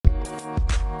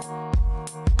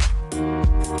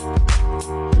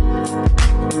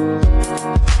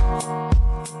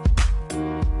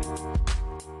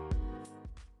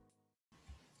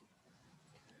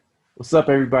What's up,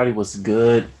 everybody? What's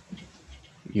good?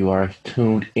 You are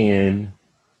tuned in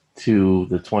to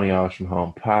the 20 Hours from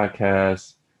Home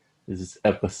podcast. This is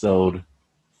episode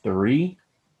 3.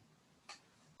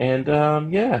 And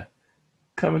yeah,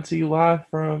 coming to you live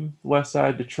from West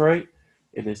Side Detroit.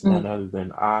 It is none other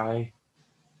than I,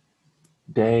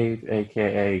 Dave,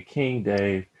 aka King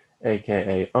Dave,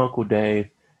 aka Uncle Dave,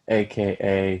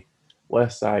 aka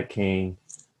West Side King,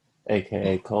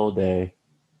 aka Cole Dave.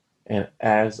 And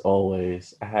as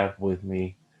always, I have with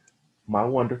me my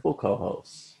wonderful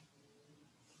co-host.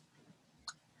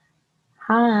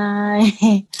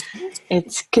 Hi,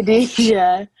 it's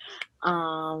Khadijah,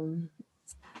 um,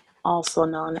 also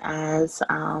known as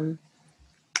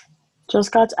Jill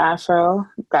Scott's Afro.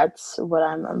 That's what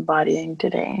I'm embodying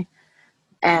today,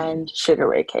 and Sugar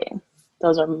Ray K.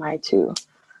 Those are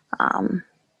um,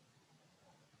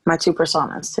 my two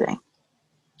personas today.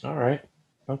 All right.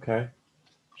 Okay.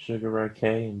 Sugar Ray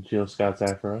K and Jill Scott's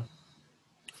Afro.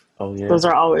 Oh yeah. Those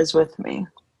are always with me.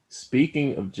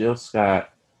 Speaking of Jill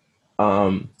Scott,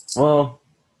 well,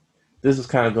 this is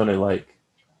kind of going to like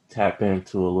tap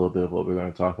into a little bit of what we're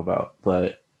going to talk about,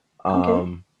 but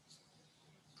Okay.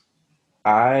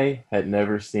 I had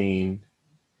never seen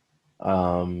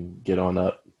Get On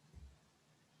Up,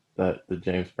 the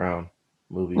James Brown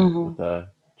movie Mm-hmm. with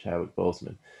Chadwick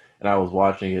Boseman, and I was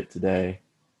watching it today,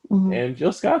 Mm-hmm. and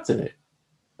Jill Scott's in it.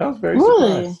 I was very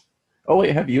Really? surprised. Oh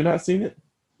wait, have you not seen it?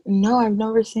 No, I've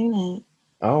never seen it.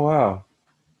 Oh wow.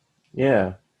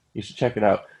 Yeah, you should check it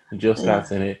out. And Jill Yeah.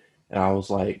 Scott's in it, and I was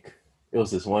like, it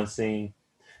was this one scene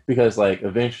because like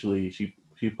eventually she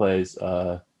plays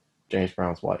James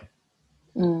Brown's wife.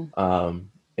 Mm.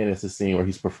 And it's a scene where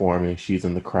he's performing. She's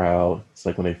in the crowd. It's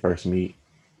like when they first meet.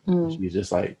 Mm. She's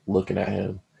just like looking at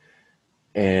him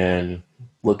and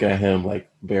looking at him like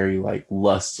very like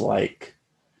lust like.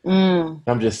 Mm.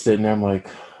 I'm just sitting there. I'm like,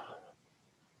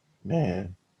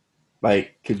 man,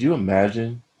 like, could you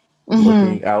imagine Mm-hmm.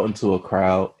 looking out into a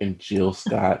crowd and Jill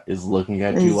Scott is looking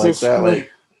at you It's like just, that?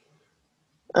 Like,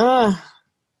 uh,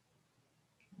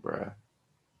 bruh,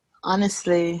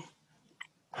 honestly.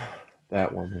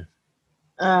 that woman,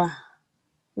 Uh,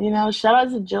 shout out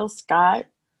to Jill Scott,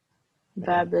 man,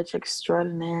 bad bitch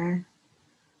extraordinaire.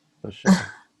 for sure.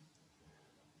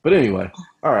 But anyway,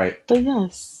 all right, But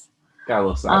yes, got a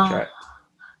little uh,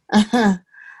 sidetracked.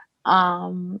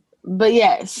 but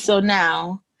yes. So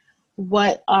now,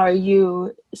 what are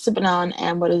you sipping on,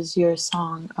 and what is your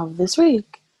song of this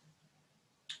week?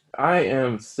 I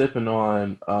am sipping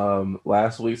on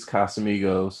last week's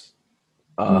Casamigos.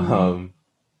 Mm. Um,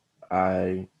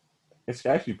 I it's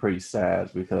actually pretty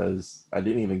sad because I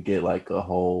didn't even get like a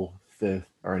whole fifth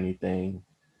or anything.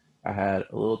 I had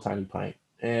a little tiny pint,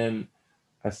 and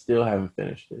I still haven't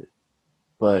finished it,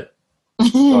 but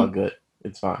it's all good.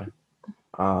 It's fine.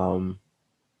 Um,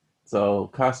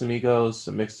 so Casamigos,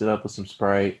 I mixed it up with some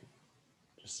Sprite,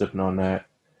 just sipping on that.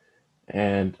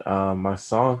 And my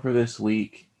song for this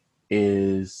week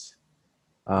is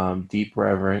Deep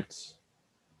Reverence,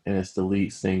 and it's the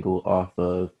lead single off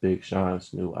of Big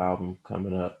Sean's new album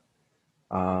coming up,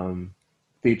 um,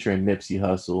 featuring Nipsey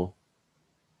Hussle.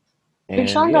 Big And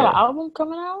Sean got an yeah, album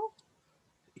coming out.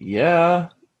 yeah,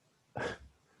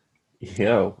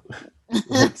 yo,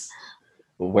 what's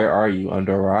where are you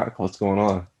under a rock? What's going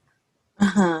on?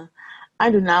 I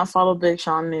do not follow Big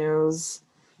Sean news.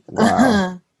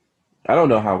 Wow, I don't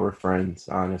know how we're friends,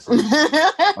 honestly.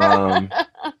 Um,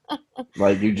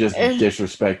 like you just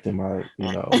disrespecting my,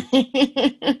 my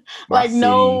like city,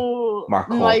 no, my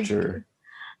like culture.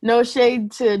 no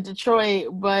shade to Detroit,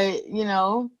 but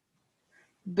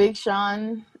Big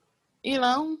Sean, you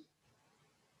know,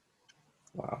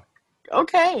 Wow,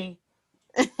 okay.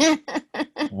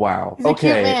 wow. He's a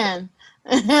cute Okay. man.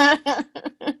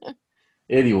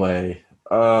 Anyway,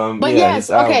 But yeah, his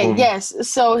yes, okay, album. yes.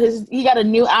 So he got a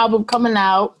new album coming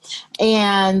out,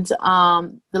 and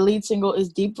the lead single is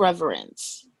Deep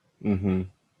Reverence. Mm-hmm.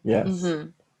 Yes, Mm-hmm.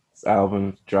 his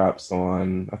album drops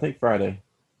on I think Friday.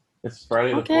 It's Friday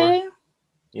the 4th. Okay.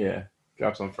 Yeah,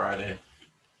 drops on Friday.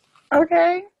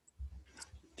 Okay.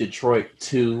 Detroit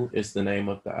 2 is the name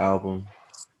of the album.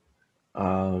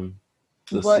 Um,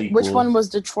 the Which one sequel. was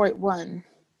Detroit one?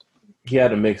 He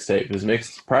had a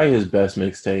mixtape. Probably his best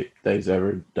mixtape that he's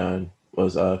ever done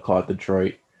was called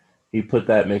Detroit. He put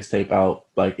that mixtape out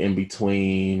like in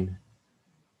between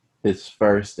his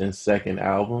first and second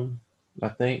album, I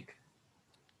think.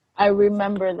 I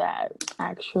remember that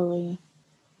actually.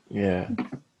 Yeah.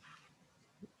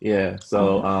 Yeah.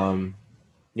 So Oh,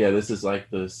 yeah, this is like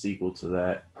the sequel to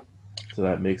that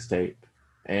mixtape.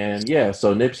 And yeah,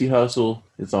 so Nipsey Hussle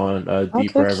is on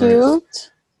Deep okay, Reverence,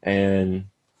 cute. and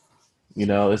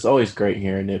it's always great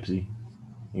hearing Nipsey,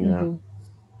 you know. Hmm.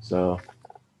 So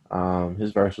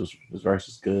his verse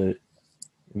was good,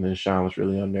 and then Sean was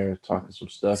really on there talking some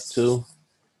stuff too.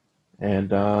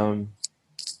 And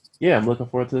yeah, I'm looking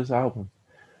forward to this album.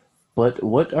 But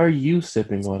what are you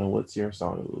sipping on, and what's your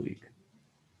song of the week?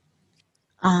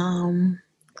 Um,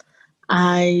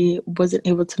 I wasn't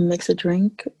able to mix a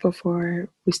drink before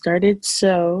we started,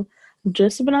 so I'm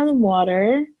just sipping on the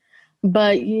water.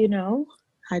 But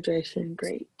hydration,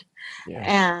 great. Yeah,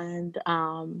 And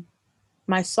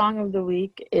my song of the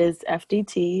week is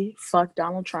FDT, Fuck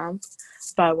Donald Trump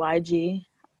by YG.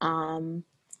 Um,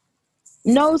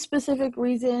 no specific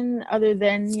reason other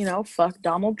than, fuck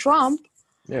Donald Trump.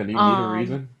 yeah. Do you need a Um,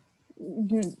 reason?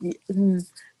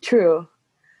 True.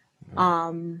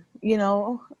 Yeah.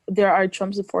 There are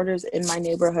Trump supporters in my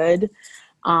neighborhood,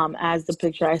 as the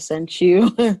picture I sent you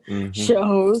Mm-hmm.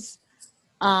 shows.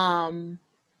 Um,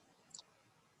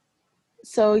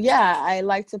 so yeah, I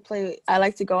like to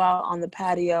go out on the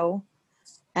patio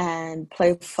and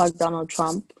play Fuck Donald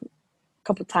Trump a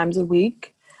couple times a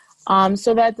week,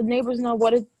 so that the neighbors know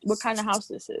what kind of house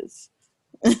this is.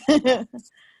 I feel it.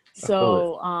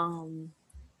 So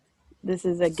this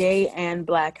is a gay and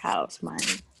black house. My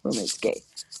roommate's gay.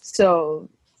 So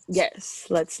yes,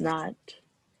 let's not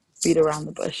beat around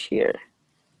the bush here.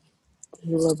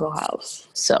 This is a liberal house.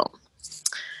 So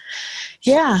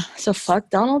yeah, so fuck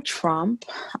Donald Trump.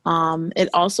 It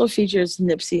also features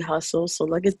Nipsey Hussle, so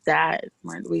look at that.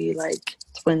 Weren't we like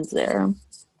twins there?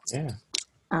 Yeah.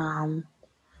 Um,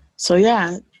 so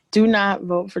yeah, do not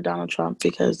vote for Donald Trump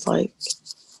because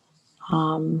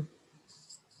um,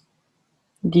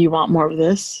 do you want more of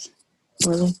this?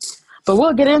 Really? But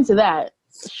we'll get into that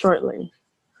shortly.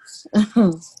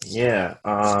 Yeah.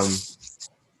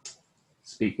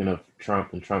 Speaking of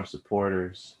Trump and Trump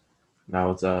supporters, I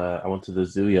went to the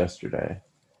zoo yesterday,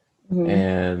 Mm-hmm.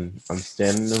 and I'm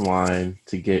standing in line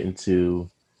to get into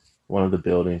one of the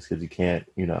buildings because you can't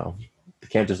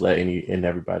just let any and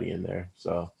everybody in there.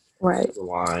 So Right. there's a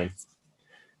line,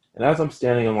 and as I'm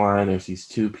standing in line, there's these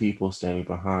two people standing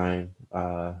behind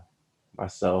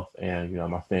myself and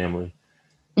my family,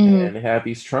 Mm-hmm. and they have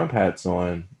these Trump hats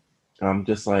on. And I'm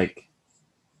just like,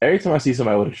 every time I see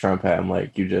somebody with a Trump hat, I'm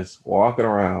like, you're just walking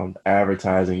around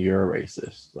advertising you're a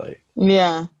racist. Like,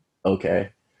 Yeah. okay.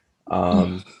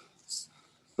 Um,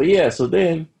 but yeah, so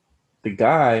then the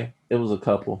guy, it was a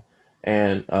couple,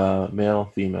 and male,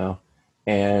 female,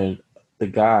 and the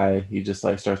guy, he just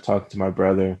like starts talking to my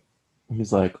brother.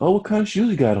 He's like, "Oh, what kind of shoes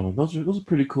you got on? Those are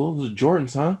pretty cool. Those are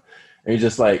Jordans, huh?" And he's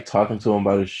just like talking to him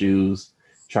about his shoes,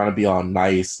 trying to be all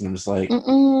nice, and I'm just like,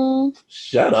 Mm-mm.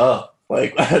 "Shut up!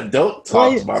 Like, don't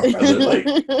talk to Like, my brother. Like,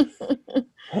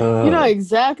 you know uh,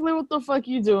 exactly what the fuck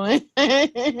you doing.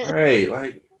 right?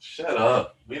 Like, shut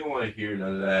up. We don't want to hear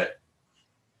none of that.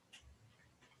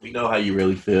 We know how you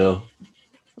really feel."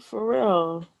 For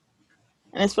real.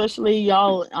 And especially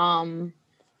y'all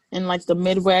in like the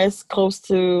Midwest, close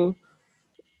to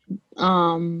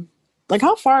like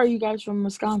how far are you guys from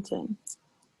Wisconsin?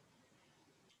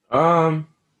 Um,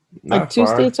 Like Not two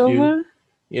far. states Few, over?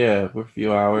 yeah, for a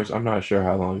few hours. I'm not sure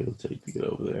how long it'll take to get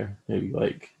over there. Maybe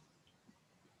like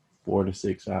 4 to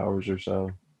 6 hours or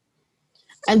so.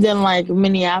 And then like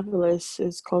Minneapolis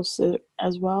is close to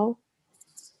as well.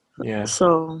 Yeah.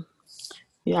 So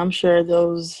yeah, I'm sure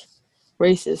those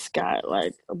racists got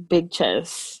like a big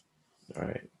chest. All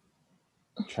right.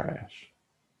 Trash.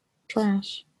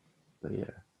 Trash. But yeah.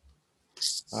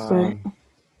 But Um.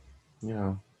 You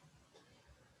know.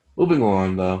 Moving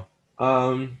on though.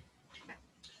 Um.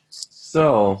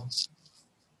 So,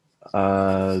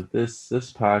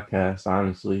 this podcast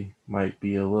honestly might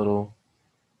be a little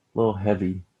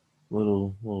heavy,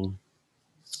 little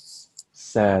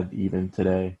sad even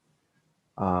today.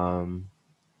 Um.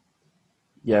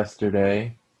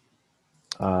 Yesterday,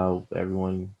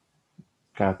 everyone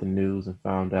got the news and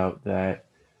found out that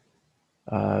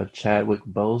Chadwick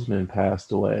Boseman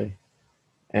passed away,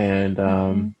 and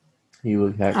mhm. he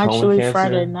had colon Actually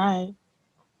Friday cancer. night.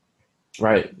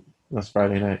 Right, that's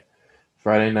Friday night.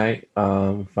 Friday night,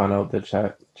 found out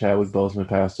that Chadwick Boseman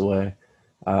passed away.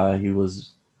 Uh, he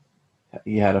was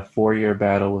he had a 4 year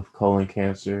battle with colon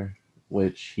cancer,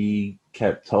 which he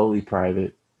kept totally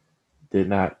private. Did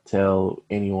not tell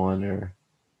anyone, or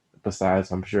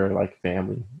besides, I'm sure, like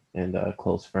family and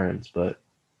close friends, but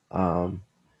um,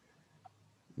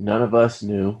 none of us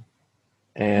knew.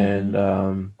 And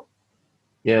Hmm.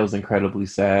 yeah, it was incredibly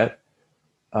sad.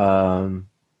 Um,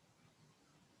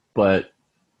 but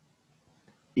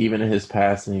even in his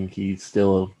passing, he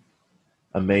still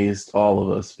amazed all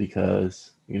of us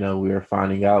because we were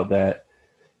finding out that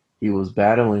he was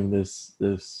battling this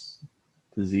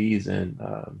disease and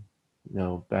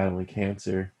battling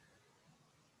cancer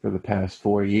for the past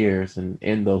 4 years, and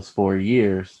in those 4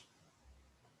 years,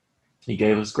 he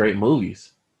gave us great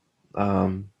movies.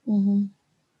 Um, Mm-hmm.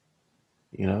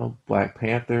 Black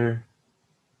Panther,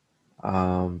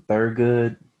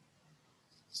 Thurgood,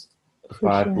 The For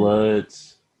Five sure.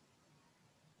 Bloods,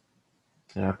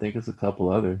 and I think it's a couple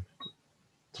other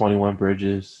 21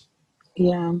 Bridges.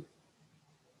 Yeah.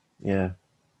 Yeah.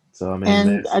 So I mean, man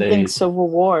And I think stayed. Civil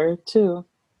War too.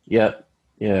 Yep.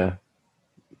 Yeah.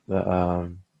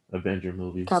 The Avenger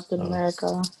movies. Captain So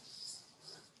America.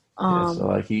 yeah. So Um,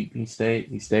 like he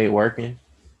stayed working.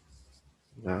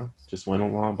 Just went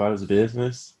along about his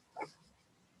business,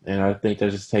 and I think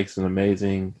that just takes an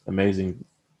amazing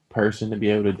person to be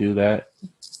able to do that,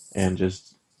 and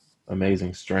just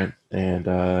amazing strength,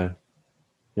 and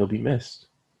he'll be missed.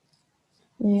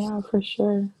 yeah, for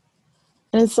sure.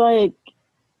 And it's like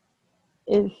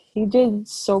he did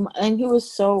so much, and he was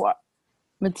so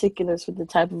meticulous with the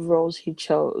type of roles he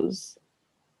chose,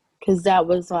 because that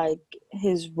was like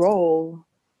his role,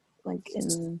 like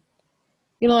in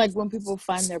like when people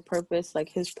find their purpose, like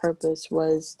his purpose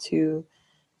was to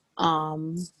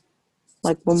um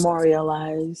like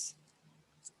memorialize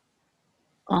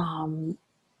um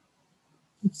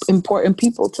important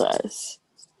people to us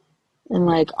and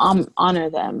like honor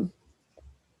them.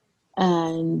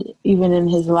 And even in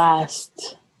his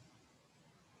last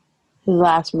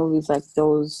movies, like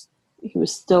those, he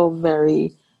was still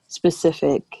very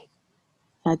specific.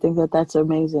 And I think that that's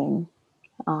amazing.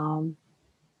 um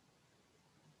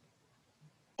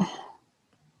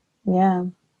yeah,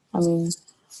 I mean,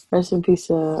 rest in peace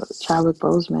to Chadwick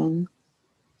Boseman.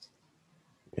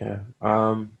 Yeah.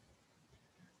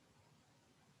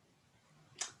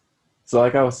 So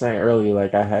like I was saying earlier,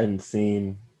 like I hadn't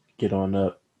seen Get On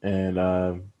Up, and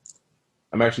I'm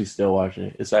actually still watching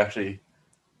it. It's actually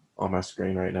on my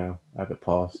screen right now. I have it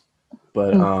paused,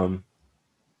 but Mm.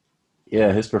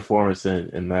 yeah, his performance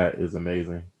in that is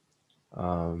amazing.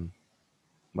 Um,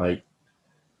 like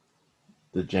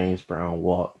the James Brown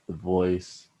walk, the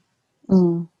voice.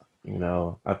 Mm.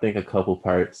 I think a couple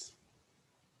parts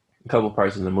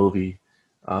in the movie,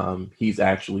 he's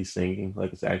actually singing,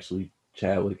 like it's actually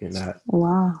Chadwick and not,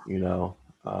 Wow. you know,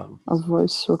 um, A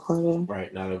voice recording.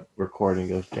 right, not a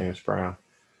recording of James Brown.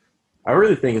 I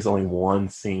really think it's only one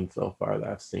scene so far that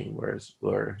I've seen where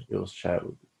it was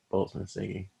Chadwick Boseman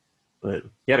singing, but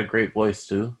he had a great voice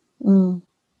too. Mm.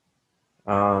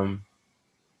 Um,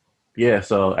 yeah,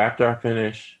 so after I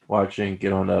finish watching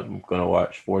Get On Up, I'm gonna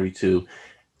watch 42.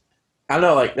 I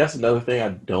know, like that's another thing I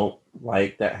don't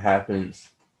like that happens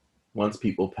once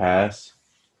people pass.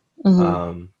 Mm-hmm.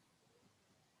 Um,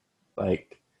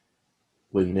 like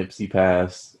when Nipsey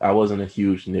passed, I wasn't a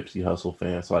huge Nipsey Hussle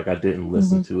fan, so like I didn't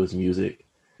listen Mm-hmm. to his music,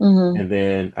 Mm-hmm. and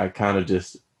then I kind of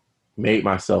just made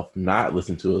myself not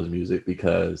listen to his music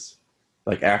because,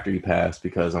 like after he passed,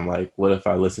 because I'm like, what if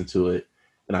I listen to it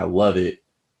and I love it,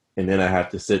 and then I have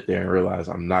to sit there and realize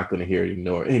I'm not going to hear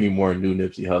any more new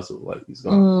Nipsey Hussle, like he's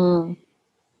gone.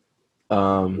 Mm.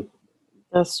 Um,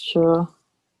 That's true.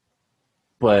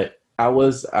 but I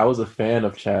was a fan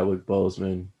of Chadwick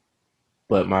Boseman,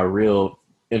 but my real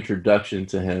introduction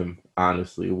to him,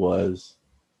 honestly, was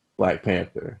Black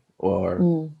Panther, or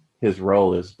Mm. his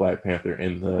role as Black Panther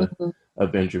in the Mm-hmm.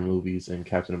 Avenger movies and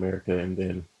Captain America, and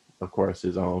then of course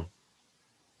his own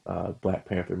Black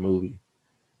Panther movie.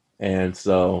 And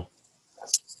so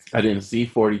I didn't see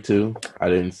 42. I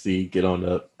didn't see Get On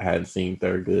Up. I hadn't seen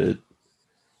Thurgood,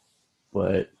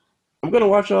 but I'm gonna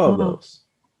watch all of Wow. those.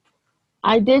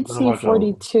 I I'm did gonna see watch all of them.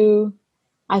 42,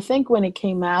 I think when it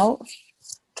came out,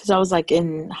 because I was like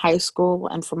in high school,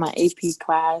 and for my AP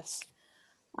class,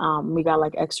 we got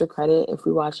like extra credit if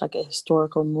we watched like a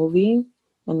historical movie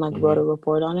and like wrote a Hmm.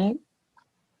 report on it.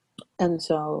 And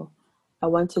so I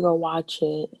went to go watch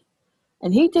it,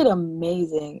 and he did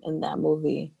amazing in that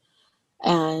movie.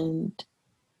 And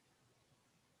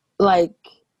like,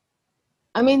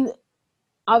 I mean,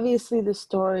 obviously the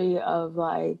story of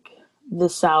like the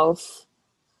South,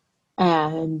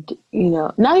 and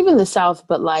not even the South,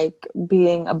 but like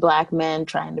being a black man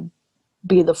trying to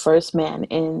be the first man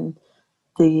in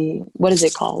the, what is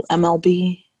it called,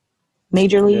 MLB,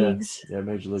 major Yeah, leagues. yeah,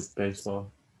 Major League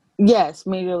Baseball. Yes,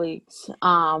 major leagues.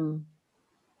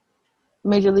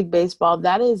 Major League Baseball,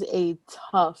 that is a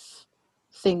tough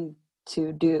thing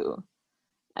to do,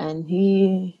 and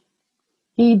he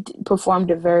performed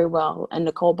it very well. And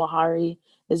Nicole Bahari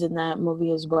is in that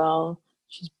movie as well.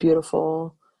 She's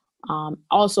beautiful.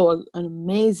 Also an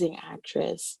amazing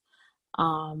actress.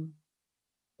 Um,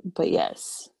 but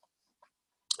yes,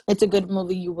 it's a good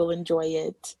movie. You will enjoy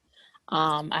it.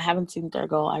 I haven't seen Third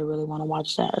Girl. I really want to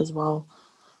watch that as well.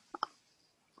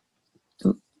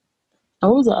 And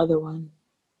what was the other one?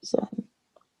 So,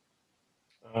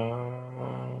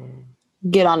 Um,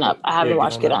 Get On Up. I yeah, haven't get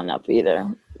watched on Get up. On Up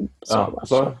either, so I'll Oh, watch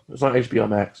that. it's on HBO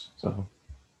Max, so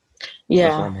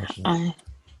that's why Yeah, I'm watching it. I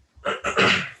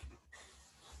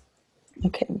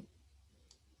okay.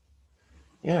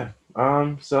 Yeah.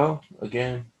 So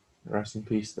again, rest in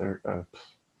peace. There.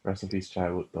 Rest in peace,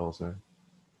 Chadwick Boseman.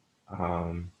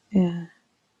 Um. Yeah,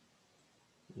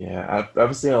 Yeah,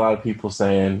 I've seen a lot of people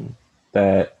saying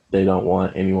that they don't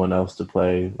want anyone else to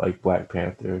play like Black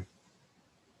Panther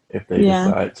if they yeah.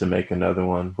 decide to make another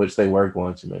one, which they were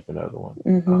going to make another one.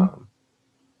 Mhm.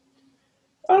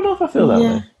 I don't know if I feel that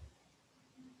Yeah. way.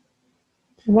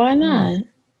 Why I don't know. not?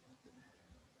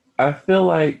 I feel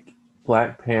like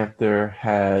Black Panther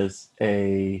has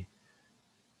the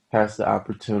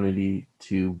opportunity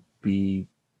to be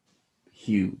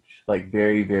huge, like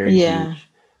very, very Yeah. huge,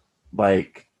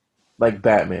 like like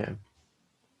Batman.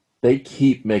 They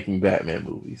keep making Batman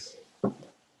movies.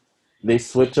 They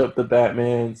switch up the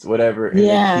Batmans, whatever, and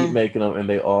they keep Yeah. making them, and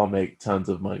they all make tons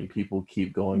of money. People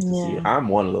keep going to see it. Yeah. I'm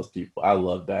one of those people. I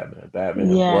love Batman.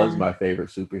 Batman was Yeah. my favorite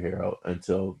superhero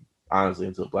until honestly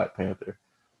until Black Panther.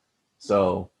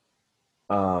 So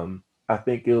I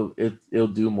think it'll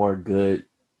do more good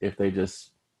if they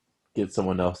just get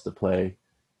someone else to play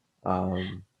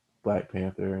um, Black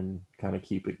Panther and kind of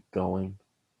keep it going.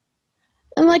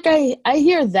 And like I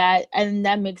hear that and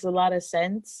that makes a lot of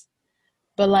sense.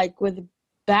 But like with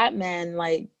Batman,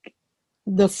 like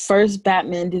the first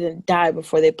Batman didn't die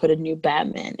before they put a new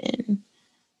Batman in.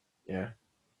 Yeah,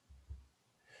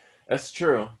 that's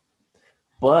true.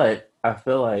 But I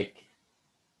feel like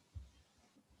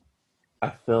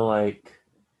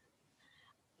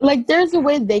Like there's a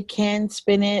way they can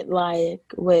spin it like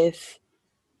with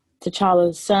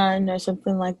T'Challa's son or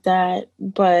something like that,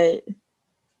 but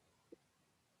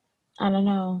I don't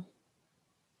know.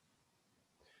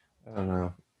 I don't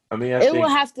know. I mean, I It will think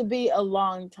have to be a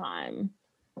long time.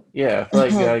 yeah, I feel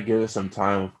like you gotta give it some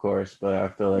time, of course, but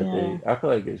Yeah. I feel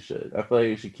like it should. I feel like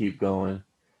it should keep going.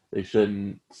 They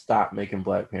shouldn't stop making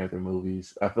Black Panther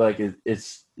movies. I feel like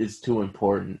it's too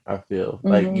important. I feel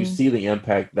like you Hmm. see the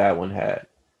impact that one had.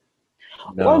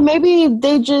 You Or know, maybe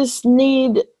they just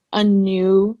need a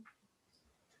new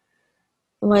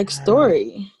like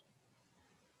story.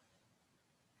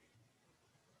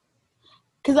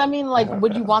 Because I mean, like,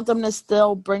 would you want them to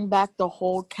still bring back the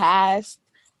whole cast,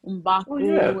 well,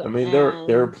 yeah. Mbaku I mean, they're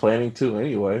and planning to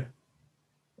anyway.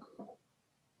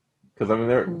 Because I mean,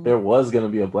 mm, there was gonna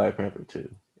be a Black Panther two.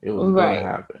 It was gonna right?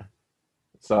 happen.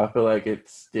 So I feel like it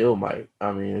still might.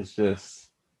 I mean, it's just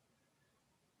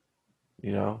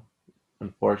you know,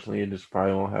 unfortunately, it just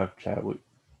probably won't have Chadwick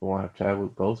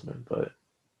Boseman, but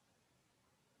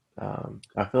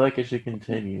I feel like it should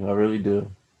continue. I really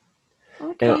do.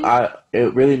 And Okay.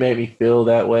 it really made me feel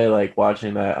that way, like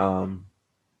watching that,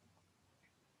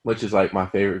 which is like my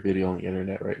favorite video on the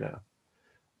internet right now.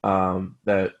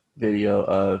 That video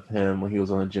of him when he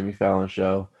was on the Jimmy Fallon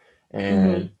show, Hmm.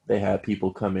 and they had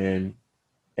people come in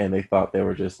and they thought they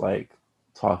were just like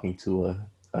talking to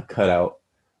a cutout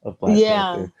of Black Yeah.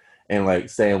 Panther and like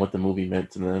saying what the movie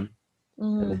meant to them.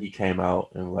 And then Hmm. he came out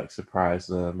and like surprised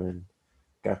them and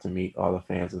got to meet all the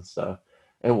fans and stuff.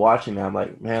 And watching that, I'm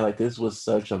like, man, like this was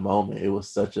such a moment. It was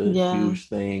such a Yeah. huge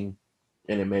thing,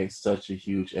 and it made such a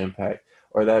huge impact.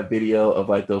 Or that video of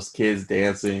like those kids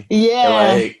dancing, and Yeah.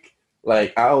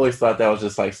 like I always thought that was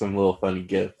just like some little funny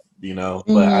gift,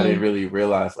 But I didn't Hmm. really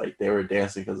realize like they were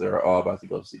dancing because they were all about to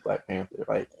go see Black Panther,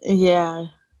 like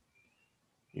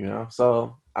Yeah.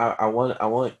 So I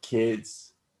want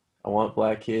kids, I want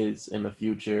black kids in the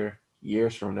future,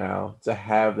 years from now, to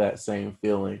have that same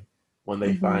feeling when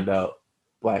they Hmm. find out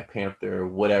Black Panther,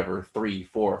 whatever, 3,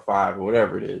 4, 5, or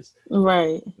whatever it is,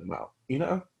 Right. come out.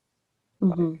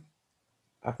 Hmm.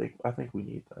 Like I think we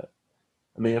need that.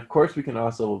 I mean, of course, we can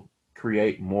also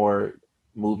create more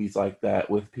movies like that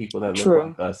with people that look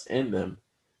True. like us in them.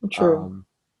 True. Um,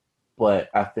 but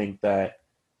I think that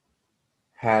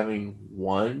having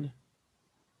one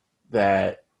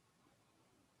that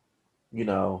you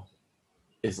know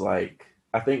is like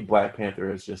I think Black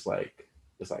Panther is just like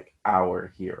it's like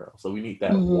our hero. So we need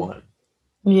that Hmm. one,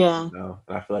 Yeah. And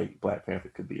I feel like Black Panther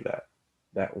could be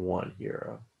that one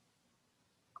hero.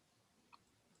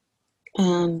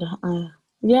 And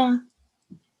yeah,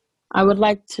 I would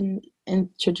like to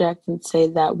interject and say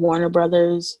that Warner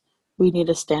Brothers, we need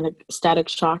a Static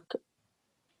Shock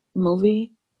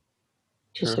movie,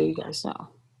 just so Sure. you guys know.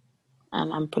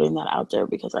 And I'm putting that out there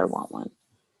because I want one.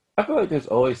 I feel like there's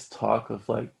always talk of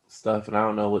like stuff, and I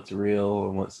don't know what's real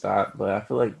and what's not, but I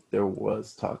feel like there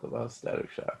was talk about Static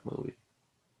Shock movie.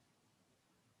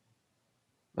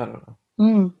 I don't know.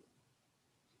 Mm,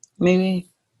 maybe,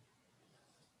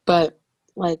 but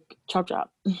like chop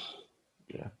chop.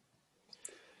 Yeah.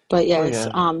 But Oh yes,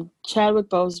 yeah. Chadwick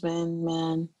Boseman,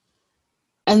 man,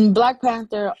 and Black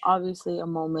Panther, obviously a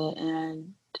moment,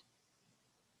 and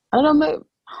I don't know,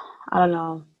 I don't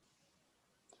know.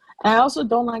 And I also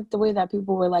don't like the way that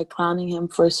people were like clowning him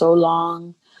for so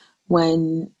long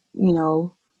when,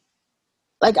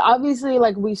 like obviously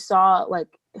like we saw like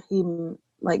he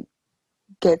like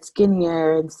get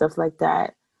skinnier and stuff like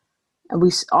that. And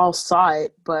we all saw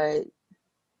it, but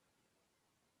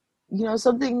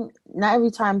something not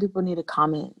every time people need to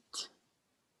comment,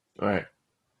 All right.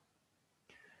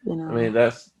 you I mean,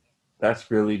 know,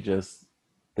 that's really just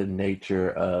the nature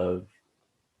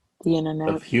the internet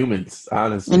of humans,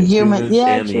 honestly, and of human. humans Yeah,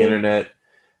 and the true. internet.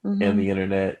 And Mhm. the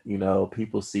internet,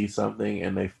 people see something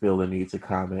and they feel the need to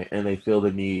comment, and they feel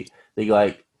the need. They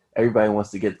like everybody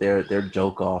wants to get their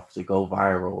joke off to go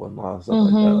viral and all stuff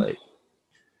like that. Mhm. Like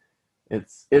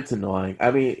it's annoying.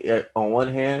 I mean, on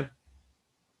one hand,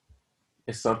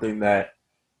 it's something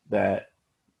that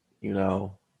you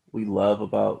know we love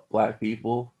about black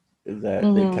people is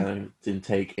that they Mhm. kind of didn't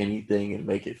take anything and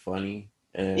make it funny.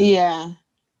 And Yeah.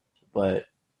 but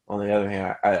on the other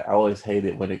hand, I always hate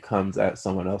it when it comes at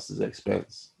someone else's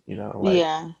expense. Like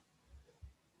Yeah.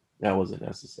 that wasn't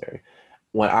necessary.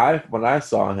 When I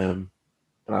saw him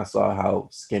and I saw how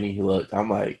skinny he looked, I'm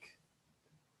like,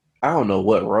 I don't know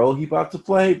what role he about to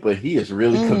play, but he is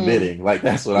really Mhm. committing. Like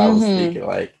that's what I was Mhm. thinking.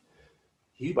 Like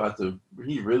he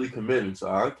really committing. So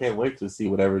I can't wait to see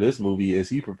whatever this movie is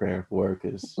he preparing for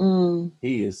because Mm.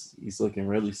 he's looking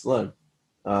really slim.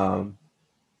 Um,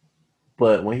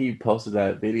 but when he posted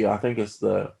that video, I think it's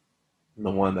the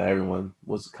one that everyone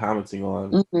was commenting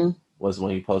on Mhm. was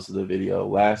when he posted the video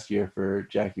last year for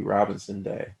Jackie Robinson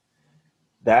Day.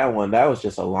 That one that was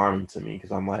just alarming to me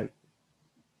because I'm like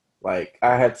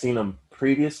I had seen him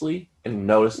previously and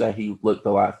noticed that he looked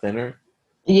a lot thinner,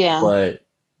 Yeah. but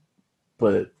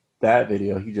but that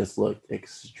video he just looked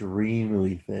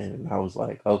extremely thin. And I was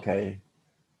like, okay,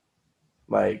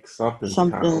 like something's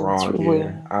kind of Something's wrong here.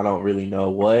 weird. I don't really know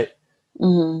what,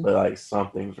 Mhm. but like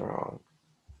something's wrong.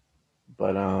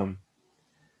 But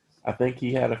I think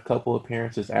he had a couple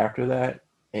appearances after that,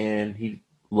 and he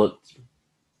looked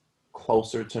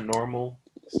closer to normal.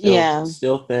 Still, Yeah.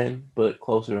 still thin, but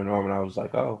closer to normal. I was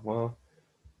like, oh well,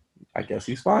 I guess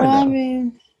he's Well, fine I now.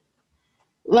 mean,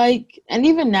 like, and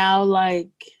even now,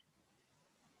 like,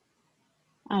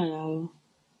 I don't know.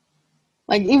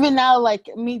 Like, even now, like,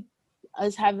 me,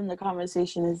 us having the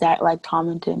conversation, is that, like,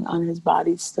 commenting on his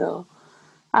body still?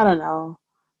 I don't know.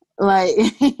 Like,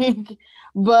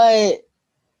 but,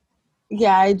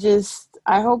 yeah,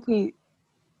 I hope,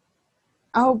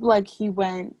 like, he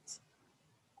went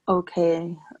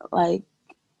okay. Like,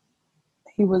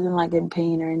 he wasn't, like, in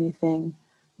pain or anything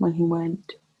when he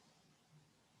went.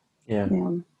 Yeah,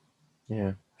 Yeah.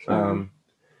 yeah. So, Um,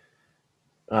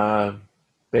 uh,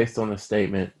 Based on the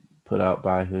statement put out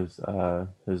by his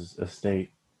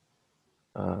estate,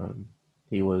 um,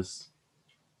 he was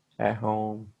at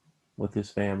home with his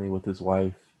family, with his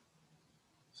wife.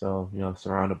 So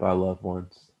surrounded by loved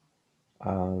ones.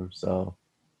 So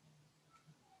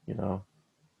you know,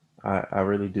 I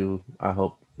really do. I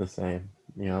hope the same.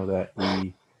 That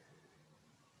he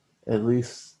at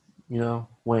least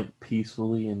went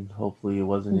peacefully, and hopefully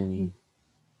mhm.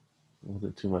 it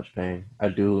wasn't too much pain. I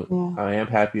do. Yeah. I am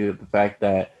happy with the fact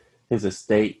that his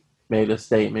estate made a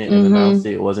statement and announced Mhm.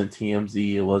 it. It wasn't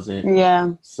TMZ. It wasn't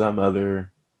Yeah. some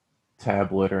other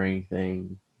tabloid or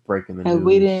anything breaking the and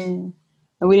we news. didn't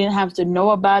and we didn't have to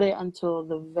know about it until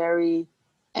the very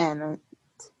end.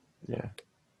 Yeah.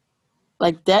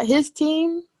 Like that, his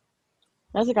team.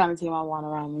 That's the kind of team I want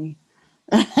around me.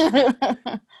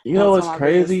 Don't You know tell what's my business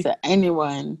crazy? to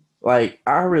anyone. Like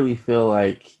I really feel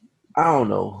like I don't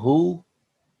know who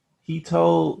he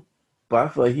told, but I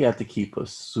feel like he had to keep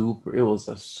it was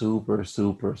a super,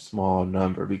 super small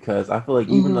number because I feel like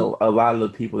even Hmm. though a lot of the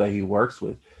people that he works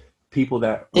with, people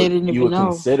that They would didn't you even would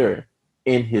know. consider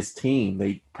in his team,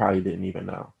 they probably didn't even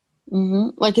know.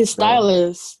 Like his So,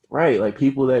 stylist. right, like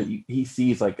people that he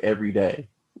sees like every day,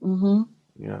 Hmm.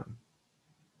 you know,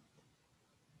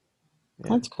 yeah,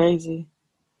 That's crazy.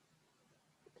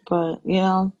 But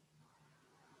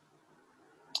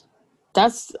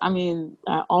that's. I mean,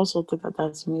 I also think that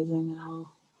that's amazing. And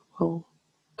I'll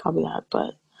copy that.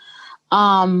 But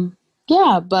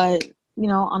yeah. But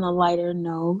on a lighter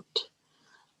note.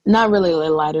 Not really a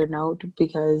lighter note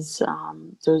because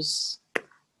there's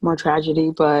more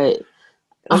tragedy, but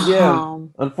Again,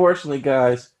 um unfortunately,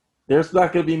 guys, there's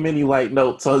not going to be many light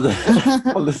notes on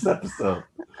on this episode.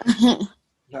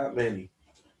 Not many.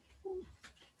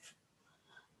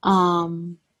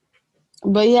 um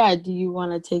but yeah, do you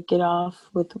want to take it off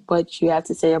with what you have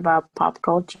to say about pop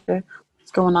culture?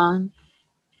 What's going on?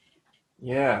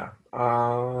 Yeah.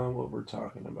 What we're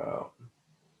talking about.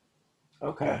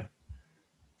 Okay.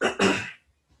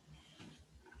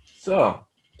 So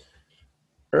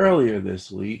earlier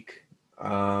this week,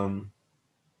 um,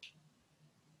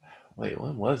 wait,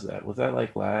 when was that? Was that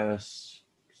like last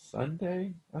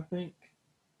Sunday? I think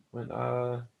when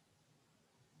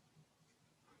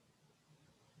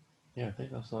yeah, I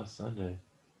think that was last Sunday.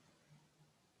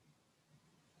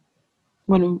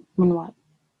 When what?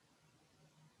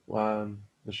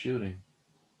 The shooting.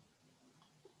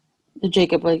 The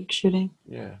Jacob Blake shooting?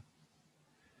 Yeah,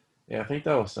 yeah, I think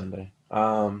that was Sunday.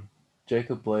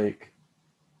 Jacob Blake,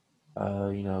 is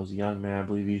a young man. I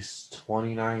believe he's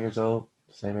 29 years old,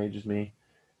 same age as me.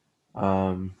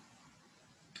 Um,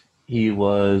 he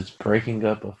was breaking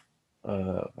up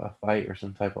a fight or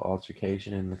some type of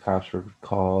altercation, and the cops were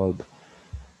called.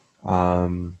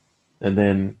 Um, and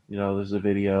then there's a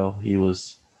video. He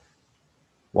was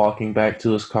walking back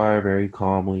to his car very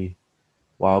calmly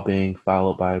while being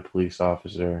followed by a police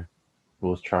officer who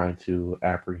was trying to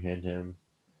apprehend him.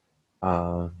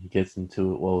 He gets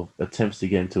into attempts to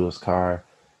get into his car,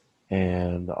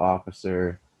 and the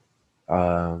officer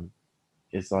um,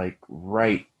 is like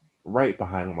right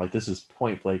behind him. Like this is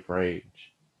point blank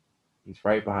range. He's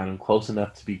right behind him, close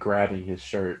enough to be grabbing his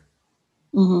shirt,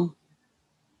 Mm-hmm.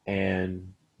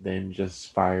 and then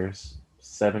just fires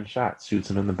 7 shots,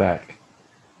 shoots him in the back.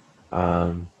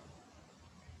 Um,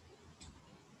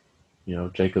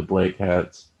 Jacob Blake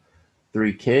has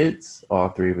 3 kids. All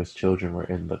 3 of his children were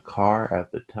in the car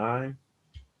at the time,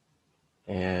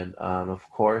 and of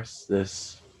course,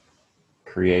 this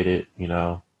created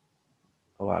a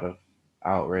lot of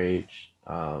outrage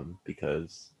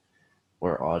because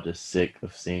we're all just sick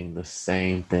of seeing the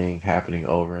same thing happening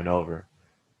over and over.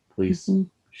 Police Mm-hmm.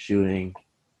 shooting,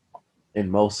 in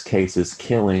most cases,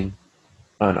 killing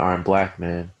unarmed black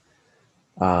men.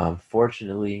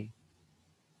 Fortunately,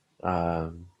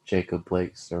 Jacob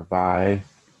Blake survived.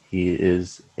 He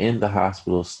is in the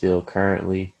hospital still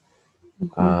currently.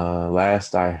 Mm-hmm.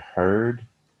 Last I heard,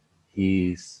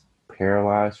 he's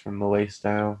paralyzed from the waist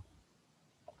down.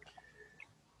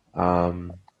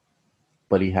 Um,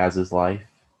 but he has his life.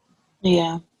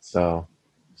 Yeah. So,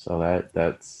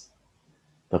 that's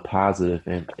the positive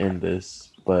in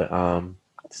this. But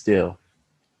still,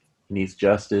 he needs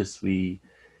justice. We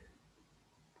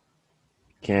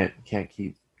can't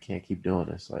keep doing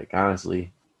this. Like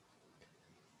honestly,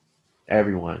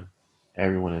 everyone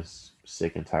everyone is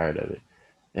sick and tired of it.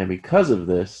 And because of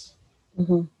this,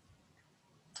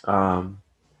 Mm-hmm. um,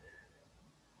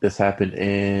 this happened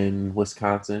in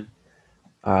Wisconsin.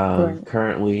 Right.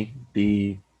 Currently,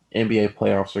 the NBA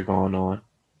playoffs are going on,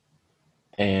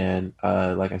 and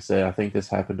like I said, I think this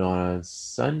happened on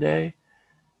Sunday.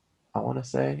 I want to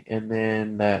say, and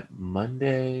then that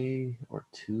Monday or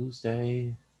Tuesday,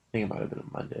 I think it might have been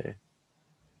a Monday.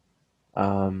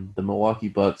 The Milwaukee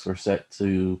Bucks were set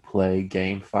to play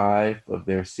Game 5 of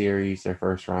their series, their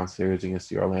first round series against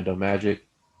the Orlando Magic,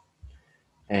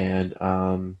 and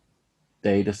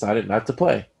they decided not to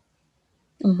play.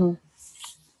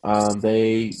 Mm-hmm.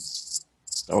 They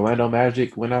Orlando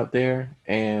Magic went out there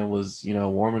and was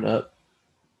warming up,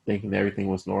 thinking everything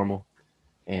was normal,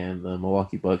 and the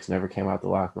Milwaukee Bucks never came out the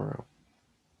locker room.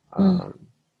 Mm. Um,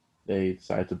 they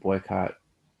decided to boycott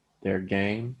their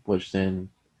game, which then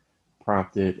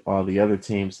prompted all the other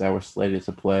teams that were slated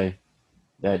to play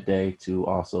that day to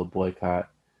also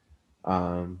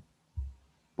um,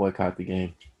 boycott the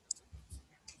game,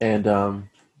 and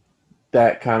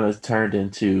that kind of turned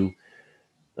into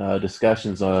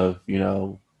discussions of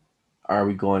are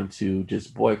we going to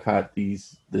just boycott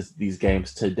these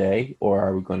games today, or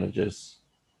are we going to just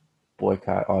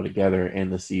boycott altogether in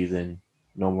the season,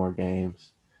 no more games?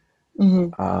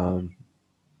 Mm-hmm. Um,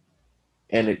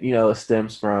 and it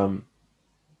stems from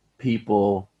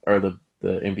people or the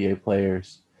NBA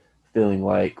players feeling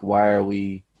like, why are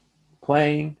we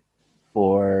playing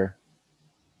for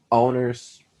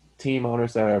team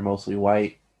owners that are mostly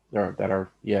white, or that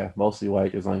are mostly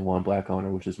white? There's only one black owner,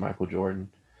 which is Michael Jordan.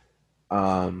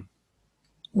 Um,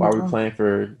 why are we Okay. playing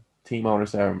for team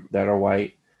owners that are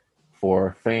white,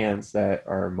 for fans that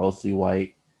are mostly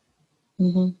white,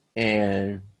 Mm-hmm.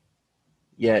 and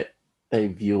yet they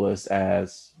view us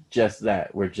as just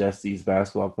that? We're just these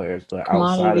basketball players, but outside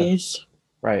of Commodities.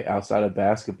 right outside of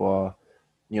basketball,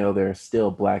 there are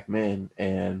still black men,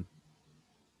 and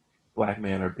black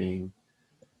men are being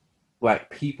black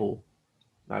people,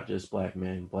 not just black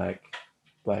men, black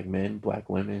men, black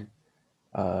women,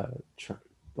 uh, tr-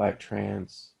 black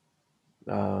trans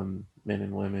men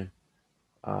and women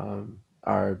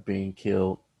are being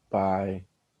killed by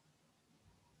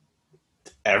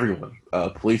everyone,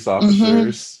 police Mm-hmm.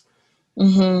 officers,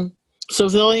 Mm-hmm.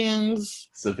 Civilians.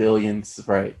 civilians,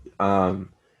 right?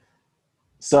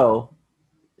 So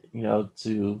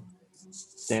to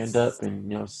stand up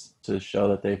and to show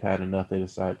that they've had enough, they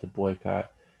decided to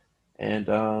boycott. And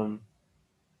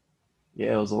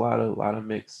yeah, it was a lot of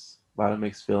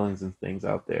mixed feelings and things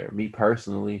out there. Me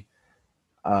personally,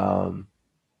 um,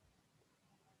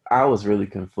 I was really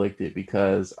conflicted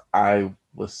because I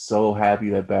was so happy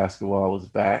that basketball was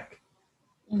back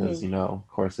because Mm-hmm. of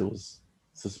course it was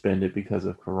suspended because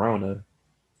of Corona,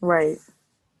 Right.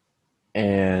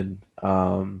 and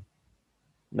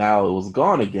now it was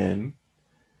gone again.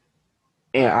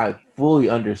 And I fully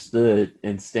understood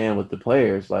and stand with the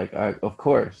players. Like, of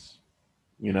course,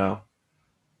 you know,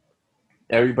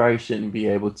 everybody shouldn't be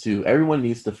able to. Everyone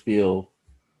needs to feel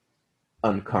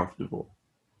uncomfortable.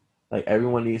 Like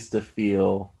everyone needs to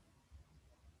feel,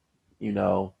 you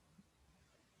know,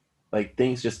 like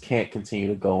things just can't continue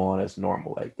to go on as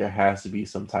normal. Like there has to be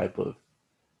some type of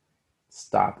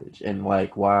stoppage. And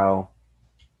like while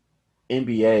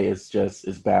NBA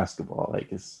is basketball,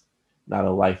 like it's not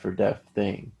a life or death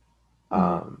thing.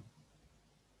 Mm-hmm. Um,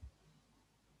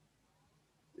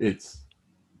 it's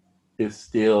it's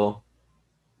still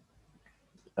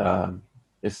um,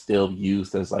 it's still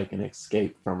used as like an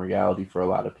escape from reality for a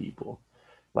lot of people.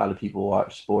 A lot of people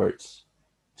watch sports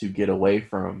to get away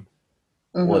from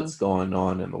Mm-hmm. what's going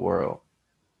on in the world,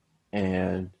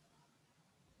 and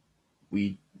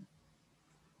we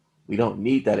we don't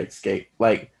need that escape.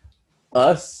 Like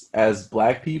us as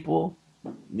black people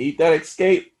need that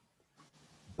escape,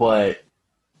 but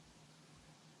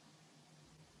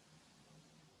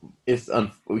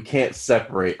we can't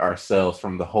separate ourselves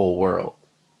from the whole world,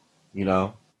 you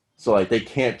know. So like they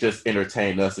can't just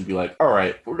entertain us and be like, all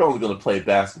right, we're only going to play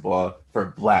basketball for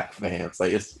black fans.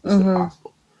 Like it's Mm-hmm.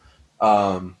 impossible.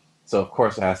 So of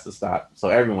course it has to stop. So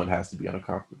everyone has to be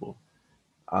uncomfortable,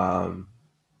 um,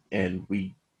 and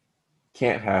we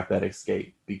can't have that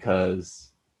escape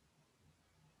because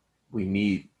we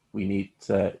need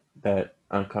that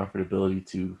uncomfortability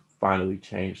to finally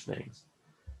change things.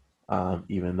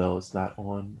 Even though it's not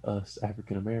on us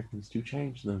African Americans to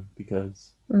change them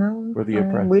because No, we're the I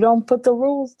mean we oppressed. don't put the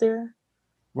rules there.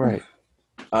 Right.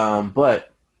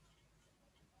 But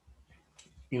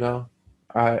you know,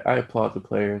 I applaud the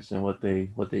players and what they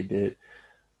did.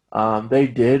 They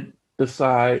did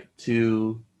decide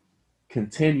to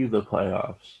continue the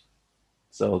playoffs,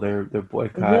 so their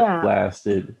boycott Yeah.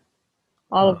 lasted.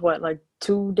 All Uh, of what, like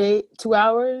 2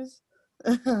 hours?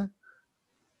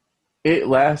 it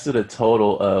lasted a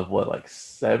total of what, like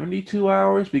 72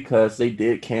 hours, because they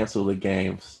did cancel the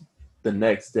games the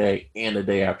next day and the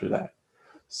day after that.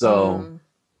 So Mm,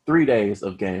 3 days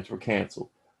of games were canceled,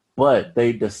 but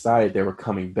they decided they were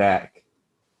coming back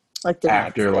like the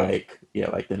next after, day. like, yeah,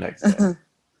 like the next day.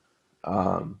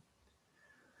 Um,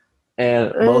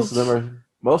 and It's,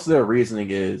 most of their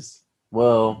reasoning is,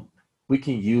 well, we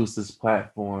can use this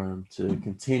platform to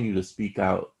continue to speak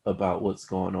out about what's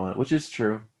going on, which is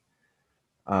true.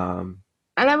 Um,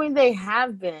 and I mean, they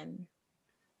have been.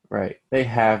 right, they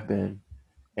have been,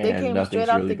 They and came straight nothing's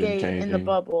out really the been gate in the changing.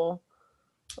 bubble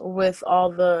with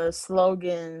all the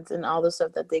slogans and all the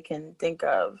stuff that they can think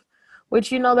of, which,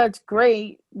 that's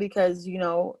great because,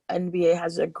 NBA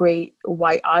has a great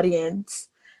white audience.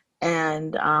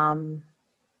 And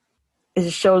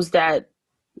it shows that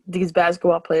these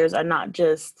basketball players are not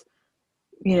just,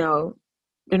 you know,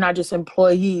 they're not just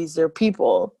employees, they're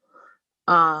people.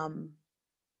 Um,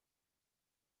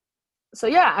 so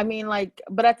yeah, I mean, like,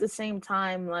 but at the same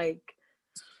time, like,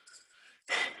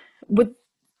 with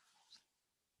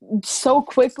so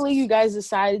quickly, you guys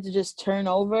decided to just turn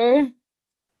over.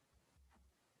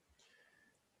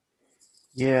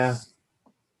 Yeah,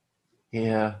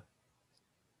 yeah,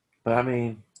 but I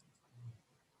mean,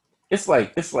 it's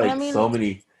And I like mean, so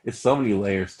many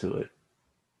layers to it.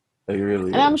 It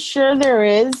really and I'm is. sure there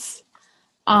is.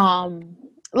 Um,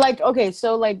 like, okay,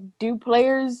 so like, do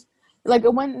players like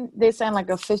when they sign like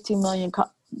a 15 million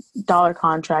dollar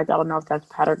contract? I don't know if that's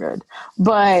bad or good,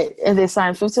 but if they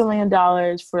sign $15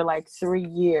 million for like 3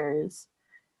 years,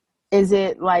 is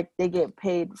it like they get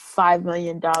paid $5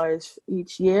 million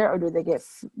each year, or do they get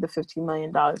the $15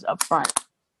 million up front?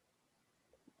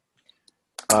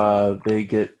 They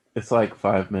get, it's like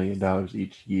 $5 million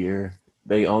each year.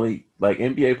 they only like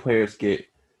NBA players get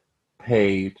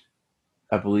paid,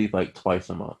 I believe, like twice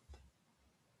a month.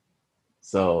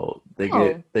 So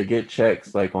Oh, they get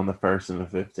checks like on the first and the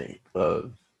 15th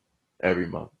of every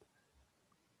month,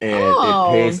 and it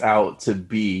oh, pays out to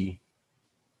be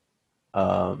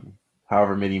um,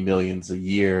 however many millions a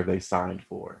year they signed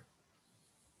for.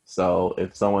 So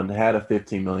if someone had a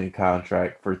 15 million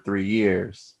contract for 3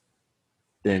 years,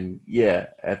 then yeah,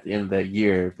 at the end of that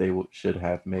year, they should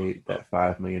have made that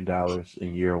 $5 million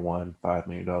in year one, $5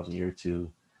 million in year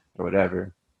two, or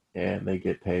whatever, and they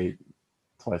get paid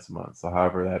twice a month. So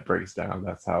however that breaks down,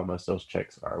 that's how much those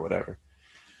checks are, or whatever.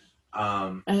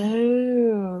 Um,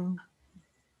 oh.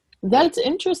 yeah, That's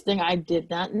interesting. I did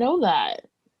not know that.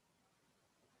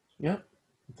 yep,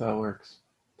 that's how it works.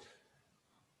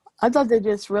 I thought they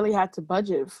just really had to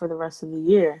budget for the rest of the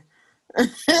year.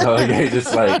 Oh yeah,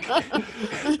 just like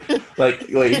like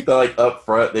wait, you thought like up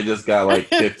front they just got like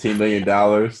 $15 million.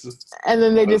 And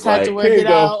then they I was just had to like, work here you it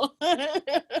go, out.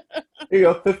 here you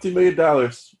go, $15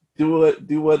 million. Do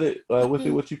what it with it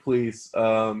what you please.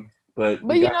 But But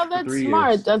we you got know, you for that's three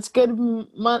smart. years. That's good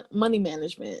money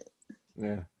management.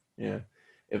 Yeah, yeah.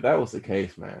 If that was the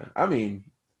case, man, I mean,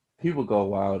 people go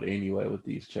wild anyway with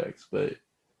these checks, but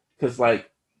because like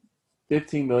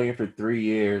 15 million for 3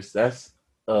 years, that's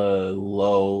a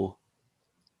low.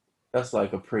 That's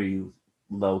like a pretty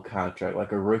low contract.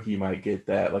 Like a rookie might get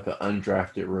that. Like an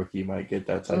undrafted rookie might get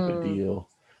that type of Mm. deal.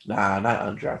 Nah, not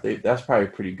undrafted. That's probably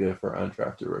pretty good for an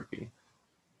undrafted rookie.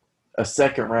 A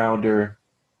second rounder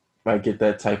might get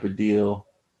that type of deal.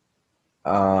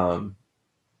 Um,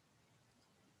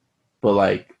 but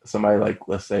like somebody like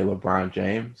let's say LeBron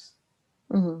James,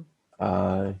 Hmm.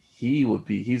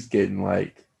 he's getting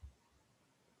like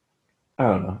I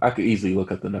don't know. I could easily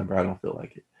look up the number. I don't feel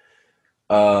like it.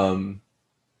 Um,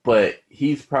 but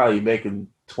he's probably making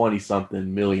 20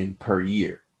 something million per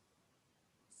year.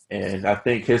 And I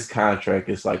think his contract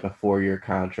is like a 4 year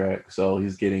contract. So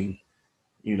he's getting,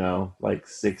 like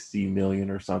 60 million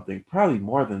or something. Probably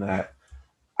more than that.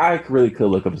 I really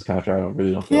could look up his contract. I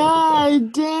don't feel like it though.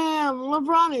 God damn,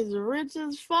 LeBron is rich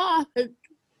as fuck.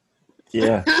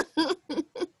 Yeah.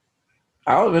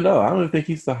 I don't even know. I don't even think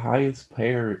he's the highest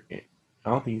player. I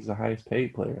don't think he's the highest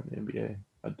paid player in the NBA.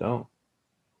 I don't.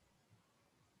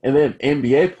 And then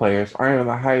NBA players aren't even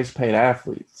the highest paid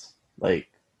athletes. Like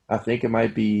I think it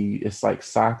might be it's like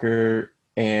soccer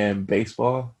and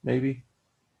baseball, maybe.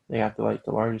 They have the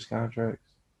largest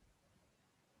contracts.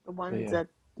 The But ones yeah. that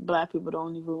black people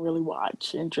don't even really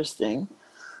watch. Interesting.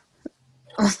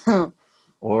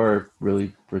 Or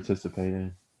really participate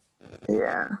in.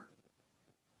 Yeah.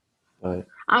 But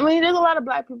I mean, there's a lot of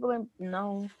black people in,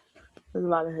 no, there's a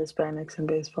lot of Hispanics in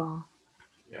baseball.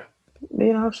 yeah.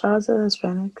 You know, shout out to the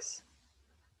Hispanics.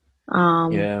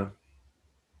 Um, Yeah.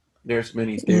 There's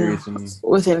many you know, theories and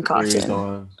within theories caution.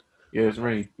 on yeah, there's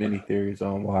many theories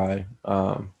on why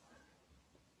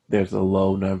there's a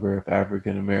low number of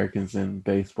African Americans in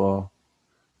baseball.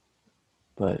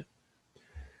 But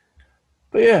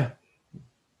but yeah,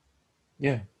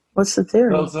 yeah. What's the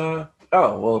theory? Those oh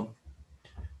well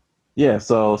yeah,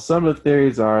 so some of the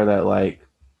theories are that like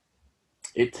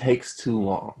it takes too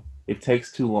long. It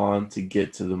takes too long to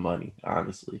get to the money,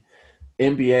 honestly.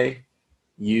 NBA,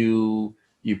 you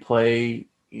play,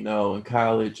 in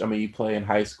college. I mean, you play in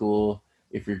high school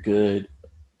if you're good.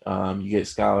 You get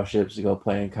scholarships to go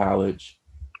play in college.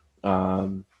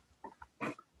 Um,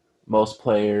 most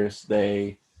players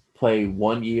they play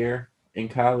 1 year in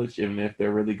college, even if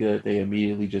they're really good, they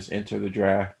immediately just enter the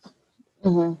draft.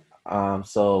 Hmm.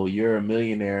 So you're a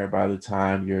millionaire by the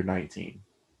time you're 19.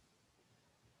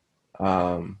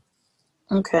 Um,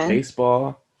 Okay.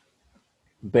 baseball,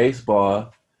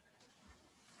 baseball,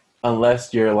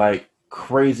 unless you're like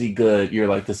crazy good, you're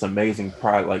like this amazing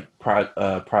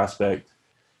prospect.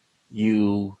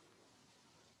 You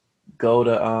go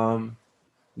to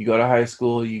you go to high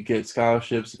school, you get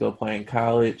scholarships to go play in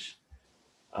college.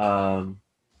 Um,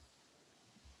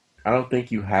 I don't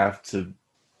think you don't have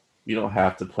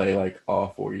to play like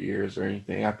all 4 years or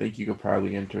anything. I think you could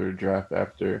probably enter the draft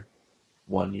after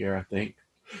 1 year, I think.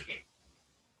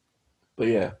 But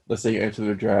yeah, let's say you enter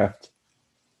the draft.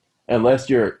 Unless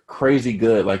you're crazy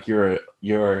good, like you're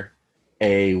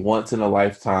a once in a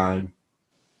lifetime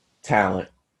talent,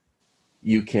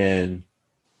 you can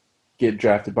get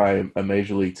drafted by a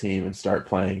major league team and start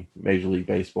playing Major League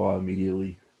Baseball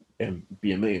immediately and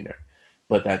be a millionaire.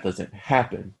 But that doesn't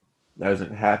happen. That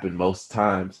doesn't happen most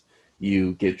times.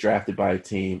 You get drafted by a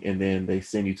team and then they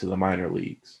send you to the minor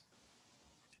leagues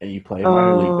and you play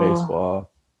minor league Oh,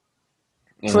 baseball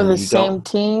for and the you same don't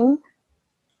team?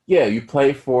 yeah, you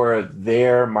play for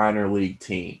their minor league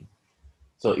team.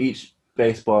 So each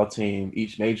baseball team,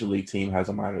 each major league team has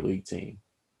a minor league team.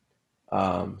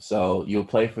 So you'll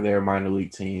play for their minor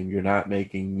league team. You're not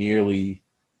making nearly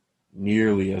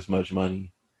as much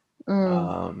money. Mm.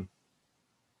 Um,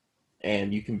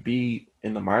 and you can be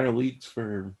in the minor leagues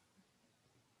for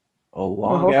a Your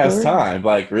long whole ass career. time,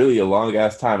 like really a long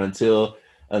ass time until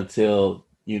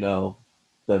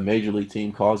the major league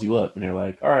team calls you up and they're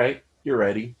like, all right, you're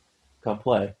ready, come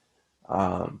play.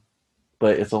 Um,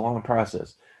 but it's a long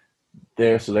process.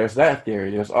 There's that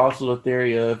theory. There's also the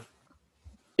theory of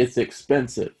it's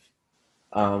expensive.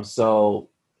 So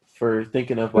for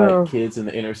thinking of like True. kids in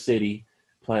the inner city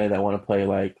playing that want to play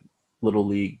like little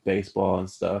league baseball and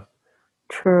stuff,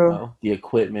 True. the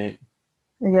equipment,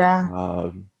 Yeah.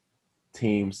 um,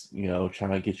 teams,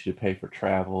 trying to get you to pay for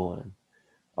travel and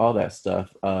all that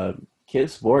stuff.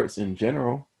 Kids sports in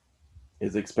general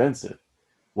is expensive,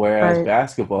 whereas Right.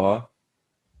 basketball,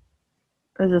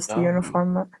 It's just the no,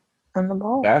 uniform and the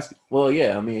ball. well,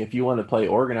 yeah, I mean, if you want to play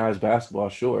organized basketball,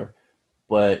 sure,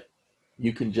 but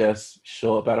you can just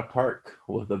show up at a park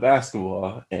with a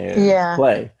basketball and Yeah.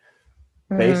 play.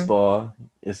 Mm-hmm. Baseball,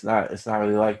 it's not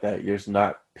really like that. There's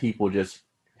not people just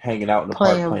hanging out in the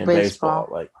park Playing playing baseball. baseball.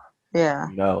 Like, Yeah.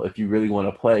 if you really want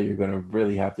to play, you're going to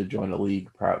really have to join a league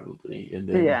probably, and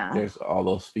then Yeah. there's all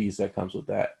those fees that comes with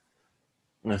that.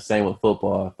 And the same with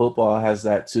football. Football has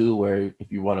that too, where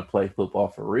if you want to play football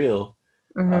for real,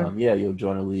 Mm-hmm. yeah, you'll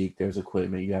join a league. There's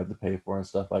equipment you have to pay for and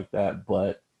stuff like that,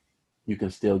 but you can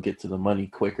still get to the money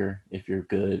quicker if you're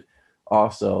good.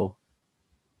 Also,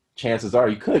 chances are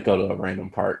you could go to a random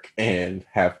park and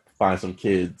have find some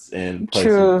kids and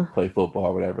True. play football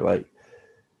or whatever. Like,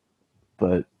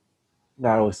 but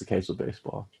not always the case with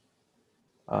baseball.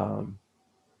 Um,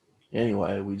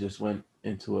 anyway, we just went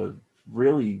into a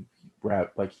really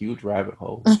huge rabbit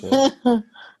hole because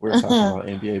we're talking about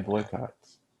NBA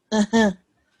boycotts.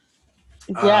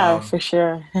 Yeah, Um, for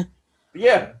sure.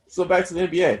 yeah. So back to the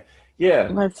NBA.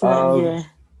 Yeah. Back to the NBA.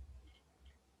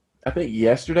 I think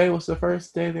yesterday was the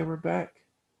first day they were back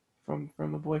from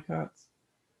the boycotts.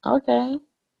 Okay.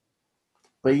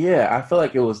 But yeah, I feel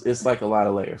like it's like a lot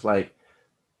of layers. Like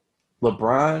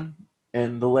LeBron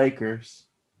and the Lakers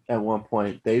at one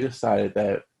point they decided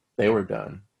that they were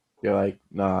done. They're like,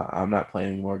 nah, I'm not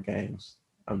playing any more games.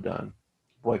 I'm done.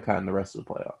 Boycotting the rest of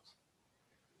the playoffs.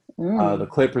 The Mm.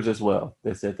 Clippers as well.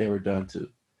 They said they were done too.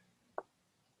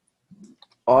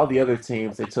 All the other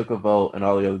teams, they took a vote, and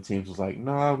all the other teams was like,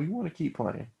 nah, we want to keep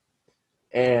playing.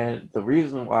 And the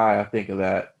reason why I think of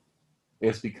that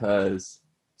is because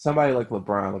somebody like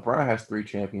LeBron has 3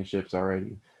 championships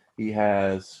already. He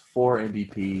has 4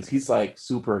 MVPs. He's like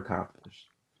super accomplished.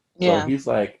 So Yeah. he's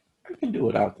like, I can do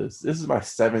without this. This is my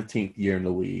 17th year in the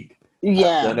league. I've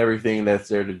Yeah. done everything that's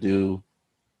there to do.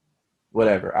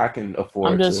 Whatever. I can I'm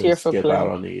afford just to here for skip out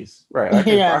play. on these. Right. I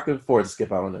Yeah. can afford to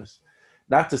skip out on this.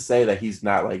 Not to say that he's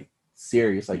not like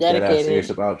serious, like dead ass serious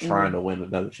Dedicated. about trying Mm. to win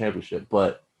another championship,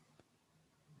 but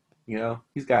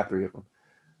he's got 3 of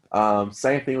them.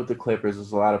 Same thing with the Clippers.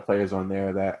 There's a lot of players on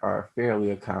there that are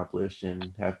fairly accomplished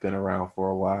and have been around for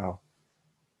a while.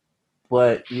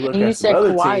 But you look And you at some said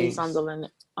other Kawhi is teams.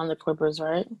 on the Clippers,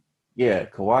 right? Yeah,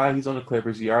 Kawhi, he's on the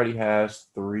Clippers. He already has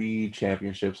 3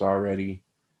 championships already.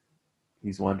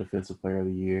 He's won Defensive Player of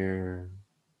the Year,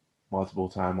 multiple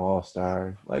time All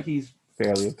Star. Like he's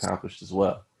fairly accomplished as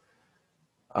well.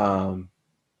 Um,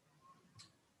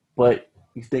 but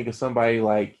you think of somebody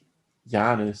like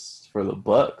Giannis for the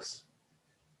Bucks.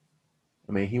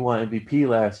 I mean, he won MVP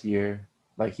last year.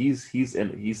 Like he's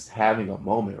having a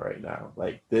moment right now.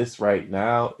 Like this right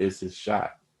now is his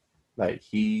shot. Like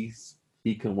he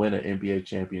can win an NBA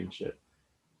championship.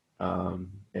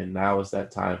 And now is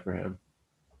that time for him.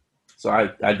 So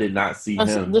I did not see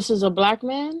him. This is a black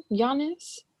man,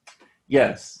 Giannis.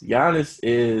 Yes, Giannis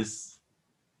is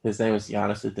his name is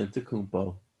Giannis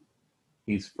Antetokounmpo.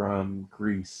 He's from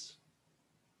Greece,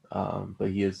 but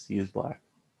he is black.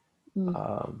 Mm.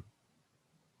 Um,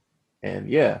 and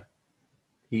yeah,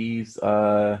 he's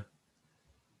uh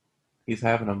he's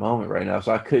having a moment right now.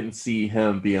 So I couldn't see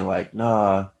him being like,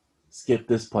 nah, skip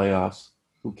this playoffs.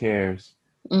 Who cares?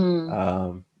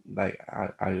 Mm.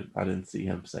 I didn't see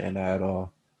him saying that at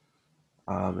all.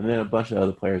 And then a bunch of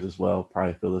other players as well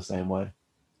probably feel the same way.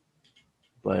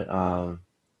 But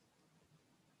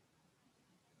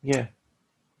yeah,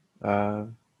 uh,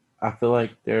 I feel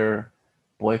like their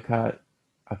boycott,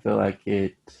 I feel like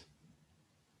it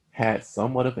had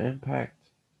somewhat of an impact.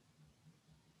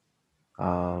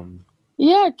 Um,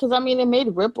 Yeah, because I mean, it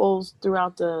made ripples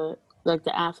throughout the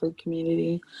athlete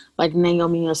community. Like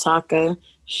Naomi Osaka,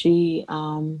 she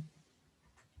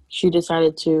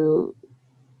decided to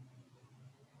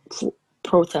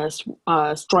protest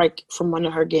strike from one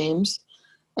of her games,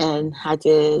 and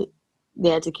they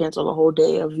had to cancel the whole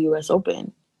day of U.S.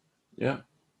 Open. Yeah,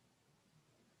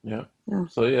 yeah. Yeah.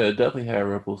 So yeah, it definitely had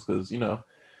ripples because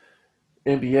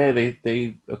NBA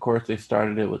they of course they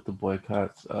started it with the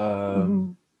boycotts.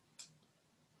 Hmm.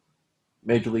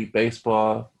 Major League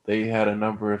Baseball they had a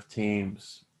number of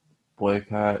teams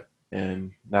boycott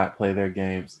and not play their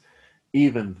games,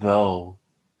 even though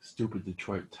stupid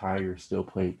Detroit Tigers still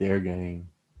played their game.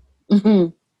 Hmm.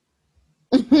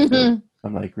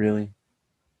 I'm like, really?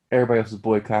 Everybody else is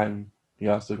boycotting.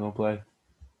 Y'all still gonna play?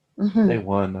 Hmm. They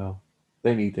won though.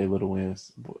 They need their little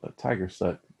wins. Tigers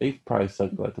suck. They probably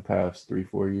sucked like the past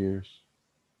 3-4 years.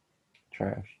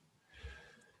 Trash.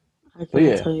 I But can't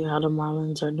yeah. tell you how the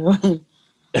Marlins are doing.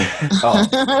 Oh,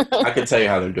 I can tell you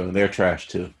how they're doing. They're trash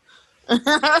too.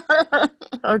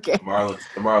 Okay.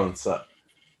 The Marlins suck.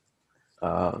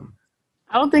 Um,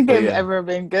 I don't think but they've yeah. ever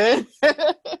been good.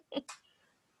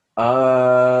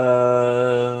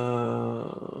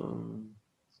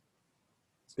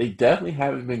 They definitely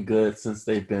haven't been good since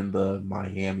they've been the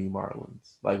Miami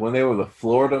Marlins. Like when they were the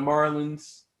Florida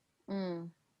Marlins, Mm.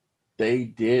 they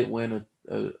did win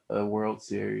a World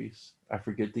Series. I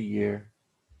forget the year,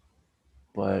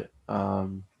 but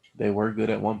they were good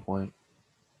at one point.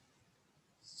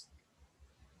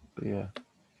 But yeah,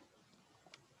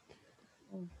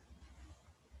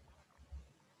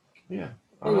 yeah.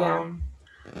 But yeah.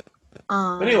 But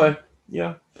Um anyway,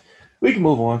 yeah, we can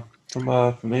move on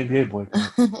from NBA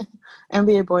boycotts.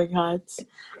 NBA boycotts.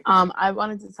 I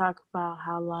wanted to talk about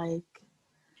how like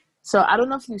so I don't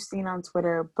know if you've seen on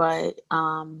Twitter, but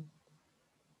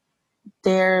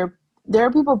there there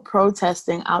are people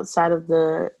protesting outside of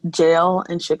the jail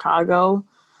in Chicago.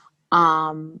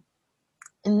 Um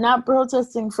and not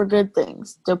protesting for good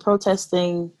things. They're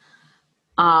protesting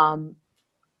um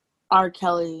R.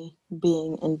 Kelly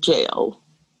being in jail.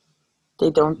 They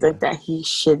don't Yeah, think that he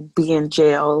should be in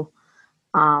jail,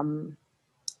 um,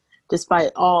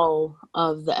 despite all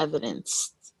of the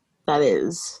evidence that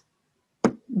is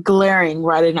glaring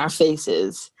right in our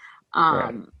faces.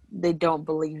 right. They don't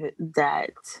believe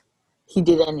that he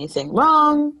did anything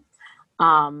wrong.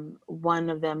 One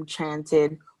of them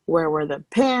chanted, "Where were the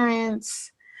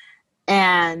parents?"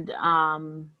 And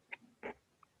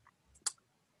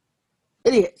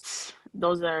idiots.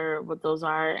 Those are what those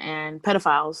are, and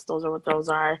pedophiles. Those are what those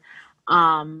are,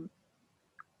 um,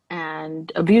 and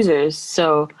abusers.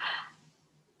 So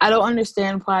I don't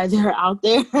understand why they're out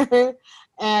there.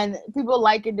 And people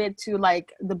likened it to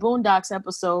like the Boondocks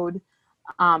episode.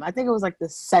 I think it was like the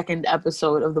second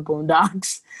episode of the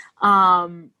Boondocks,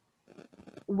 um,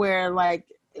 where like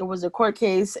it was a court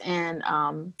case and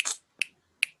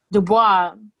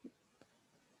Dubois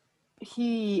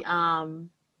he um,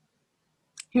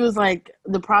 he was like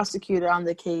the prosecutor on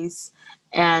the case,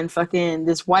 and fucking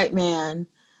this white man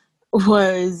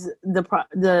was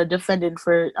the defendant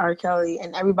for R. Kelly,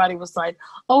 and everybody was like,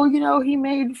 "Oh, he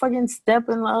made fucking Step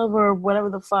in Love or whatever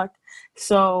the fuck."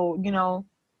 So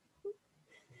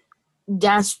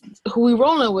that's who we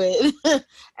rolling with, and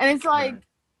it's like, Right.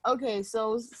 okay,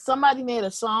 so somebody made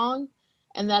a song,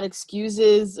 and that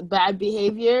excuses bad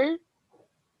behavior.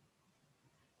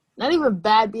 Not even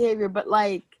bad behavior, but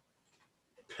like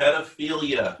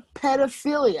Pedophilia.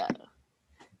 pedophilia.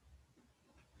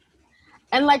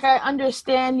 And like I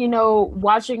understand,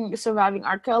 watching Surviving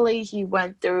R. Kelly, he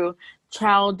went through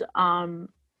child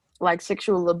like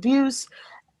sexual abuse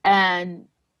and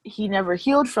he never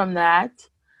healed from that.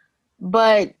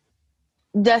 But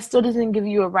that still doesn't give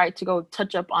you a right to go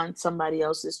touch up on somebody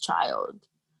else's child.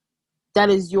 That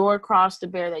is your cross to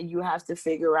bear that you have to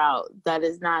figure out. That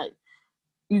is not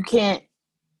you can't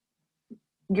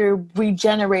you're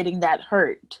regenerating that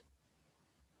hurt.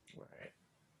 Right.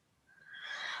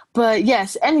 But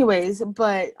yes, anyways,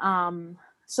 but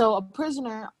so a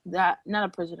prisoner that not a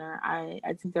prisoner, I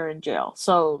think they're in jail.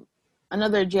 So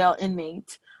another jail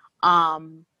inmate,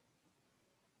 um,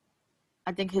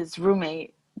 I think his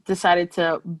roommate decided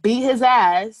to beat his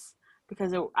ass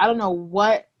because I don't know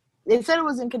what they said it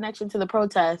was in connection to the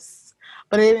protests,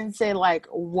 but it didn't say like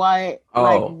what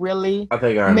like Oh, really I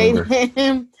think I made remember.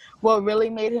 him what really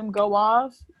made him go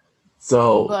off.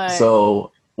 So, But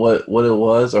so what it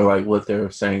was, or like what they're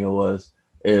saying it was,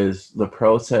 is the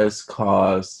protest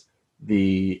caused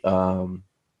the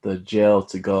jail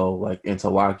to go like into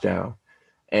lockdown,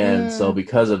 and so mm,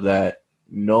 because of that,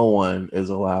 no one is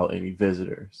allowed any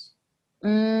visitors.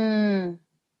 mm,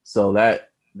 So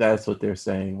that's what they're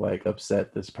saying, like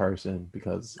upset this person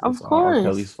because it's of all R.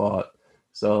 Kelly's course. fault.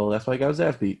 So that's why he got his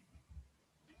ass beat.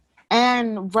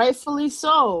 And rightfully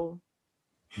so.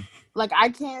 Like, I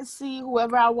can't see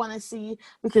whoever I want to see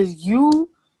because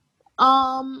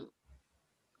um,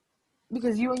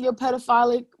 you and your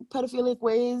pedophilic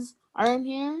ways are in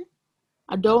here.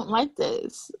 I don't like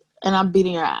this, and I'm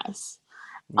beating your ass.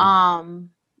 Mm. Um,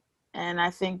 and I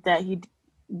think that he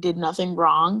did nothing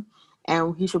wrong,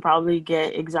 and he should probably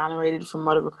get exonerated from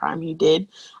whatever crime he did.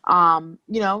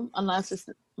 Unless it's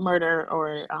murder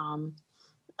or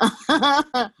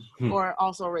or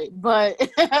also rape. But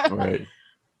Right.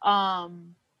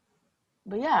 um,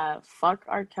 but yeah, fuck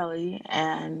R. Kelly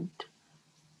and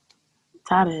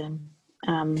tired of him.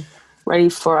 Ready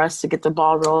for us to get the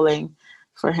ball rolling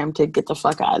for him to get the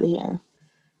fuck out of here.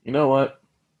 You know what?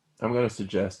 I'm going to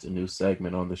suggest a new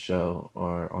segment on the show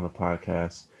or on the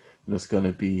podcast. And it's going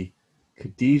to be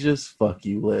Khadijah's Fuck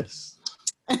You List.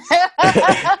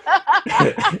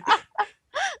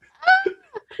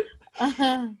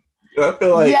 I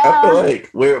feel Yeah. like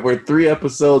we're 3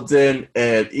 episodes in,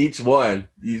 and each one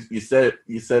you said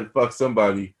fuck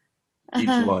somebody each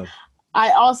one.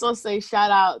 I also say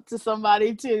shout out to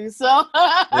somebody too. So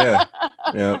Yeah,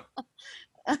 yeah,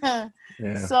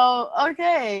 yeah. so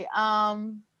okay,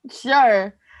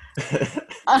 sure.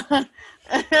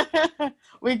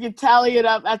 We can tally it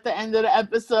up at the end of the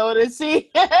episode and see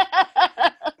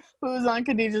who's on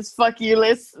Khadijah's fuck you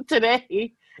list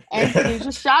today and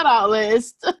Khadijah's shout out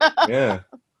list. Yeah,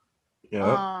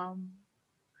 yeah. um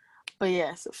but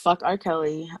yes, fuck R.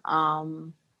 Kelly.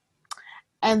 And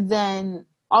then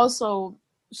also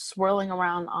swirling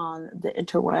around on the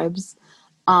interwebs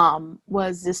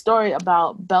was this story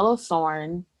about Bella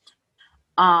Thorne.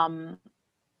 Um,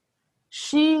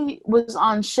 she was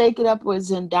on Shake It Up with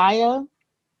Zendaya,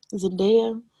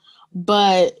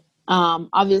 but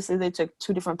obviously they took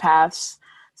two different paths.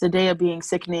 Zendaya being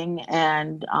sickening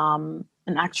and an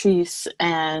actress,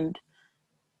 and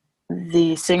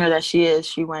the singer that she is,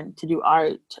 she went to do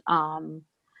art.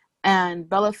 And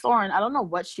Bella Thorne, I don't know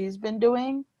what she's been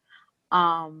doing.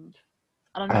 Um,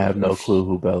 I don't I know have no if clue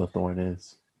who Bella Thorne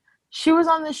is. she was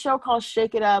on this show called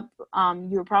Shake It Up. You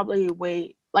were probably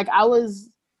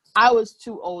I was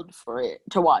too old for it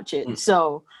to watch it.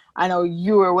 So I know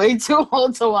you were way too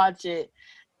old to watch it.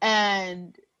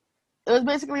 And it was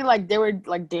basically like they were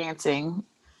like dancing.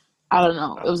 I don't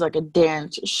know. It was like a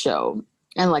dance show.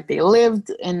 And like they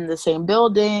lived in the same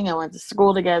building and went to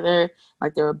school together.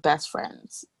 Like they were best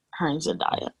friends, her and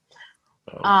Zendaya.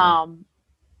 Okay. Um,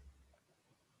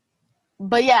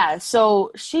 but yeah,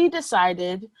 so she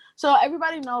decided. So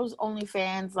everybody knows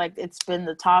OnlyFans. Like it's been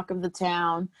the talk of the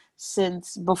town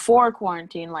since before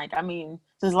quarantine. Like I mean,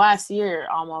 since last year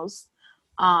almost.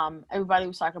 Everybody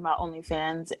was talking about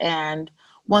OnlyFans, and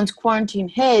once quarantine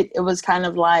hit, it was kind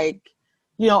of like,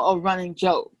 a running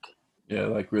joke. Yeah,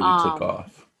 like really took Um,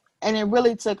 off. and it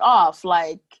really took off.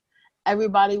 Like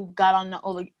everybody got on the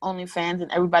OnlyFans,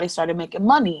 and everybody started making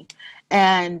money,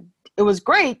 and it was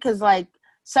great because like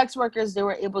sex workers, they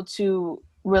were able to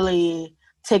really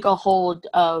take a hold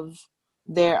of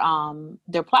their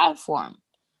platform.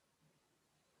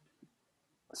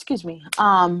 Excuse me.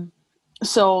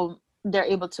 So they're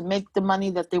able to make the money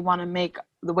that they want to make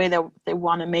the way that they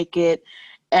want to make it,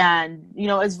 and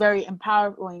it's very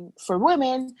empowering for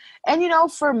women,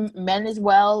 and for men as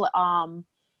well.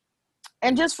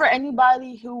 And just for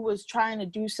anybody who was trying to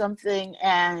do something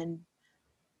and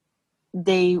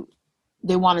they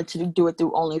wanted to do it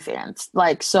through OnlyFans.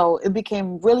 Like, so it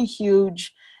became really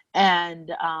huge,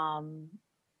 and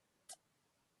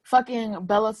fucking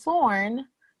Bella Thorne,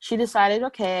 she decided,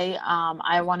 okay,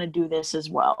 I want to do this as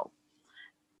well.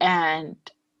 And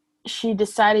she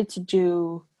decided to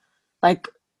do like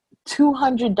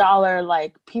 $200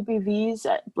 like PPVs,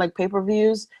 like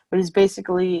pay-per-views, but it's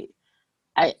basically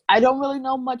I don't really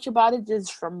know much about it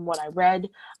just from what I read.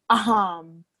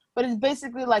 But it's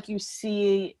basically like you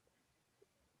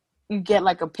get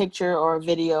like a picture or a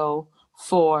video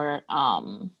for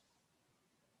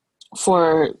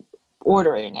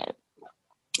ordering it.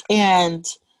 And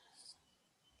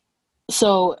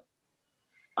so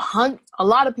a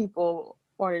lot of people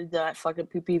ordered that fucking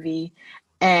PPV,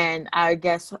 and I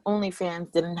guess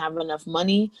OnlyFans didn't have enough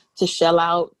money to shell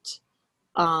out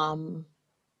um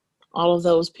all of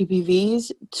those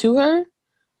PPVs to her.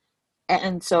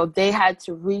 And so they had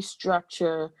to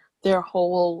restructure their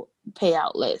whole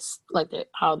payout list, like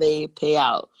how they pay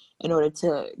out in order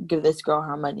to give this girl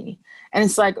her money. And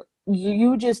it's like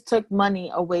you just took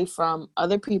money away from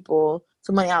other people,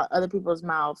 took money out of other people's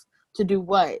mouths to do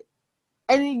what?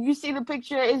 And then you see the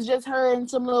picture, it's just her in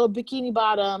some little bikini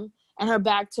bottom and her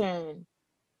back turned.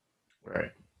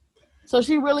 Right. So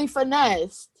she really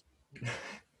finessed.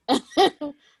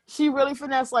 She really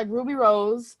finessed like Ruby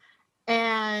Rose,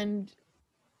 and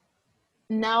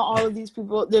now all of these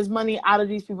people, there's money out of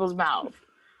these people's mouth.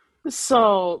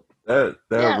 So That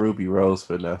yeah, Ruby Rose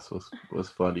finesse was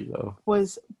funny though.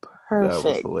 was That was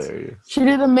perfect. hilarious. She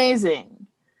did amazing.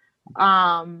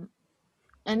 And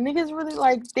niggas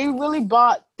really they really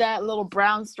bought that little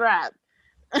brown strap.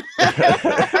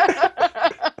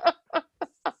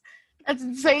 That's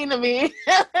insane to me.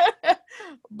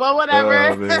 But Oh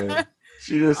whatever. man.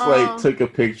 She just like um, took a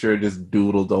picture and just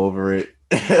doodled over it.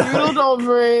 Doodled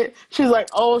over it. She's like,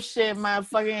 "Oh shit, my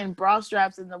fucking bra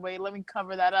strap's in the way. Let me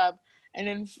cover that up." And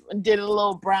then did a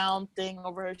little brown thing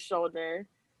over her shoulder.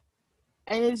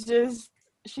 And it's just,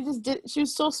 she just did. She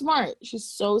was so smart. She's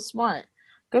so smart.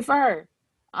 Good for her.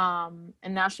 And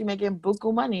now she's making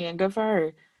buku money, and good for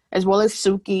her. As well as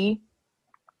Suki,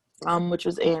 which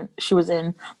she was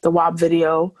in the WAP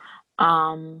video.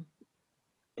 Um,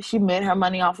 she made her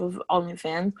money off of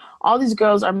OnlyFans. All these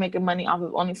girls are making money off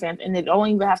of OnlyFans, and they don't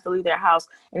even have to leave their house,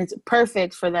 and it's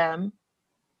perfect for them.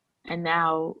 And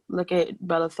now look at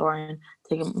Bella Thorne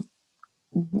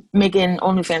making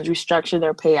OnlyFans restructure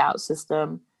their payout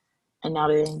system, and now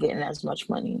they ain't getting as much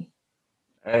money.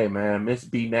 Hey man, Miss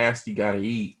B Nasty gotta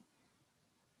eat.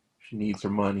 She needs her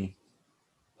money.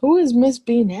 Who is Miss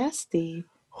B Nasty?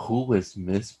 Who is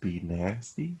Miss B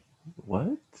Nasty?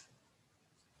 What?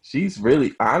 She's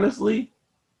really honestly,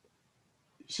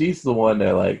 she's the one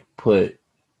that like put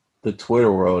the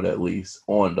Twitter world at least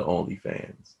on the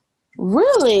OnlyFans.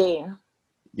 Really?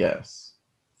 Yes.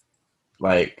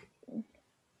 Like So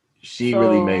she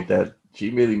really made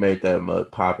that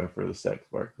mud popping for the sex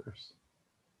workers.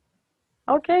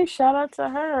 okay, shout out to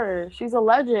her. She's a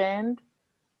legend.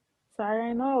 Sorry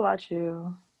I know about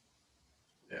you.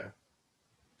 Yeah.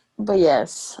 But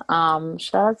yes,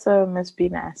 shout out to Miss B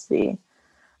Nasty.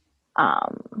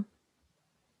 Um,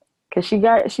 cause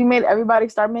she made everybody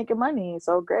start making money.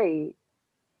 So great.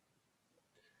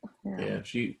 Yeah. Yeah,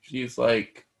 she's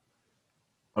like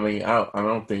I mean, I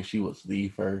don't think she was the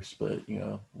first, but you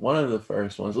know, one of the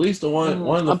first ones, at least one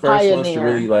of the A first ones to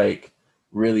really pioneer. like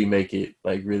really make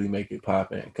it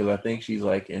pop in because I think she's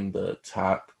like in the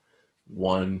top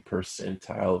 1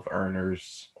 percentile of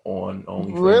earners on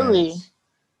Really? OnlyFans.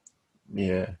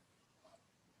 Yeah,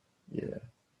 yeah.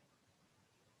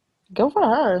 Go for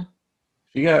her.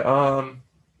 She got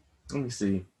let me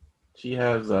see. She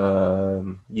has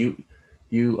you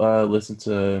listen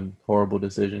to Horrible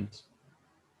Decisions.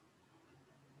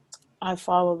 I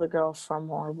follow the girl from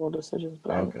Horrible Decisions,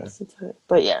 but I haven't Okay. listened to it.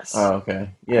 But yes, Oh, okay.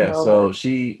 I Yeah. know her.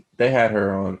 So they had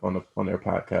her on their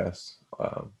podcast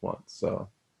once. So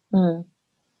Mm.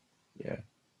 yeah,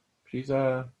 she's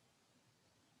yeah,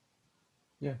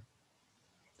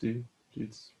 dude,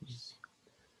 she's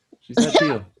that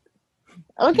deal.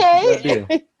 She's that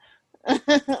Okay.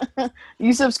 deal.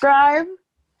 You subscribe?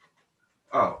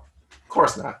 Oh, of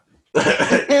course not.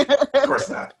 Of course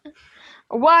not.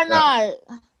 Why No, not?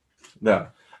 no.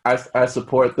 I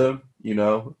support them. You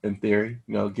know, in theory,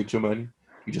 you know, get your money.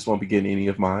 You just won't be getting any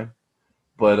of mine.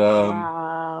 But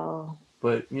Wow.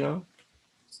 you know,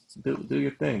 do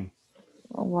your thing.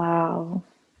 Wow.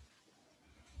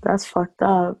 That's fucked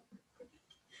up.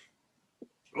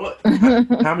 What?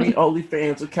 How many I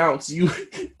OnlyFans accounts you?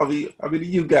 How many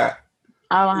you got?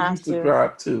 don't Who you have to.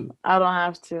 subscribe to? I don't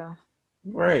have to.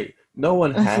 Right. No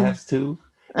one has to.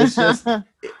 It's just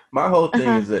my whole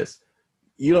thing is this.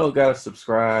 You don't gotta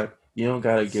subscribe. You don't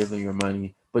gotta give them your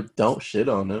money, but don't shit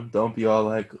on them. Don't be all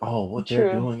like, "Oh, what they're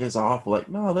True. doing is awful." Like,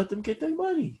 no, let them get their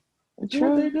money. Do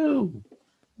what they True. do.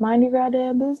 Mind your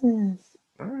goddamn business.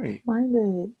 All right. Mind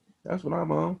it. That's what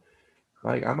I'm on.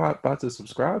 Like, I'm not about to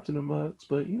subscribe to the mugs,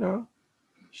 but you know,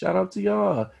 shout out to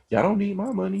y'all. Y'all don't need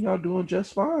my money. Y'all doing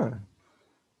just fine.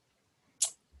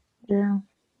 Yeah.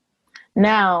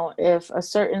 Now, if a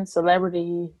certain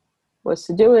celebrity was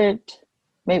to do it,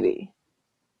 maybe.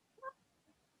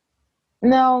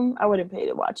 No, I wouldn't pay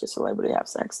to watch a celebrity have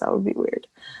sex. That would be weird.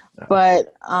 No.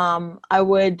 But I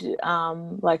would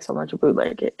like someone to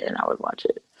bootleg it, and I would watch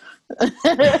it.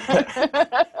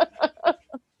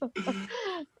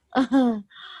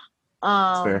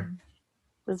 It's fair.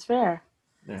 That's fair.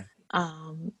 Yeah.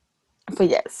 Um, but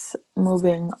yes,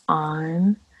 moving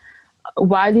on.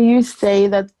 Why do you say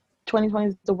that 2020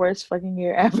 is the worst fucking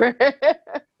year ever?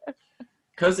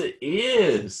 Cause it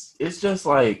is. It's just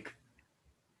like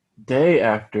day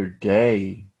after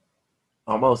day,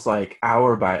 almost like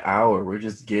hour by hour, we're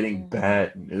just getting Mm-hmm.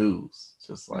 bad news.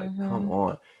 Just like, come Mm-hmm.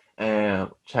 on. And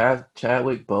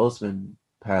Chadwick Boseman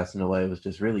passing away was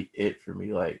just really it for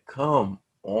me. Like, come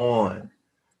on.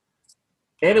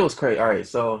 And it was crazy. All right,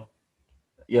 so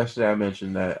yesterday I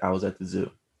mentioned that I was at the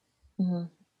zoo.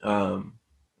 Mm-hmm. Um,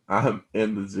 I'm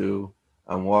in the zoo.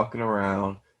 I'm walking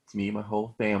around. It's me, my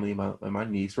whole family, and my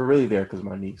niece. We're really there because of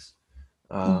my niece.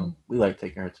 Mm. We like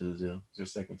taking her to the zoo. It's her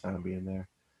second time being there.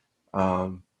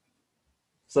 Um,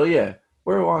 so yeah,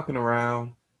 we're walking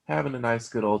around, having a nice,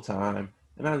 good old time,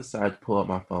 and I decide to pull up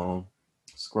my phone,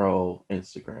 scroll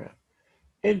Instagram,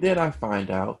 and then I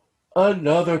find out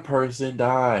another person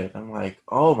died. I'm like,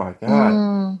 oh my god!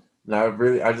 Mm.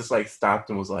 And I just like stopped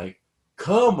and was like,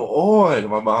 come on! And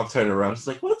my mom turned around, she's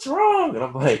like, what's wrong? And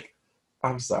I'm like,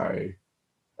 I'm sorry,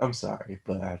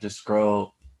 but I just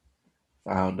scrolled,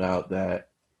 found out that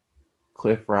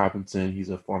Cliff Robinson, he's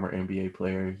a former NBA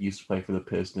player. He used to play for the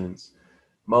Pistons.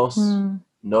 Most Mm.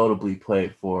 notably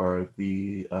played for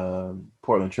the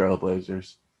Portland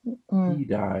Trailblazers. Mm. He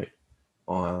died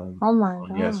on Oh my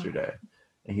God. yesterday,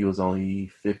 and he was only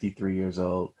 53 years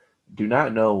old. Do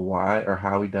not know why or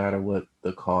how he died or what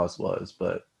the cause was,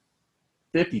 but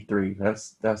 53,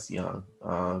 that's young.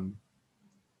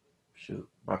 Shoot,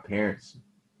 my parents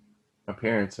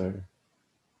are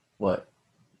what,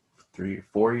 3 or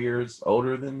 4 years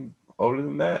older than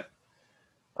that.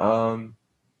 Um,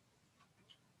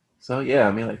 so yeah,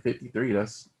 I mean like 53.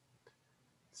 It's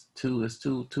too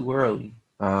early.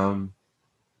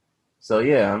 So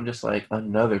yeah, I'm just like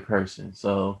another person.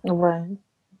 So Right.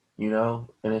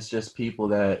 and it's just people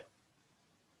that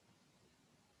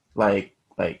like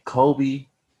Kobe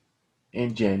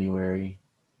in January,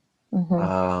 Mm-hmm.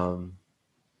 um,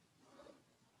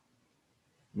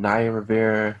 Naya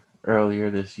Rivera earlier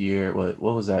this year. What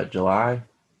was that? July?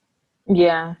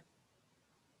 Yeah,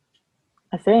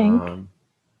 I think Um,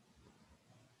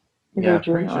 either yeah, I'm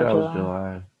June pretty or sure that was July.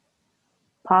 July.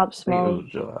 Pop I think it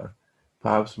was Smoke. July.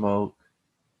 Pop Smoke.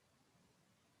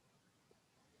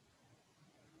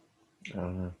 I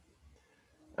don't know.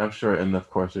 I'm sure, and of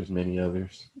course, there's many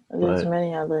others. There's But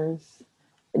many others.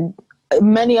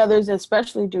 Many others,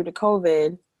 especially due to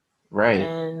COVID. right.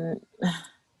 And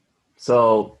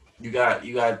So you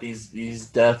got these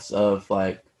deaths of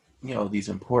like these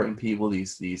important people,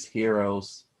 these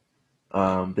heroes.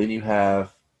 Then you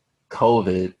have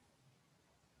COVID,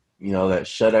 that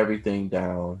shut everything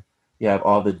down. You have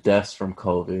all the deaths from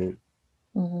COVID.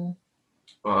 mhm.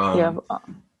 you have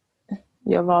Um,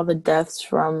 you have all the deaths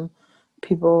from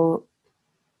people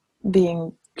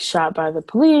being shot by the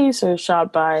police or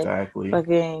shot by exactly.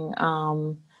 fucking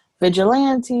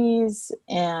vigilantes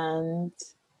and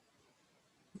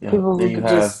Yeah. people Then who you could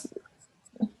have just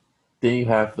then you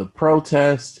have the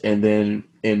protest, and then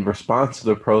in response to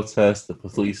the protest, the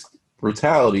police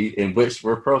brutality in which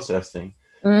we're protesting.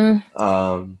 mm,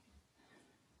 Um,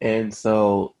 and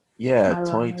so yeah, ironic.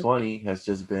 2020 has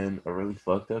just been a really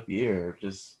fucked up year.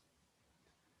 Just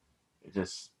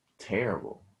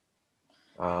terrible.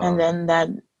 And Um,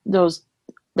 then those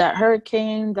that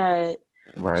hurricane that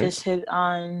right. just hit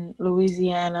on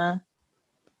Louisiana.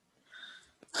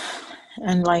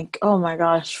 And like, oh my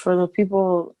gosh, for the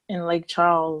people in Lake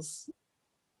Charles,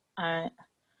 I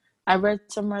I read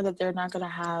somewhere that they're not gonna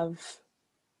have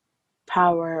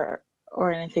power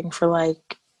or anything for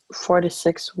like 4 to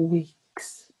 6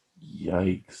 weeks.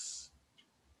 Yikes.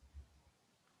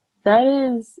 That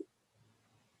is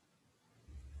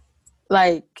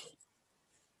like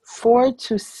 4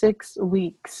 to 6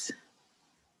 weeks.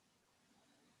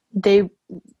 They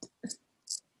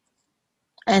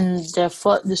and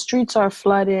the streets are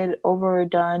flooded,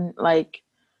 overdone. Like,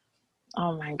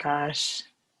 oh my gosh,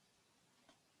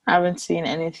 I haven't seen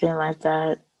anything like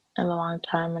that in a long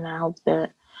time, and I hope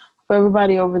that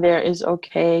everybody over there is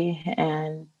okay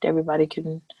and everybody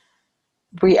can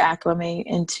reacclimate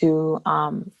into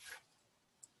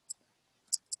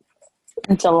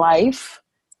life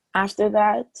after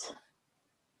that.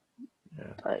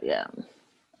 Yeah. But yeah,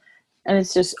 and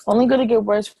it's just only going to get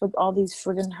worse with all these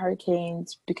friggin'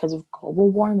 hurricanes because of global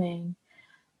warming,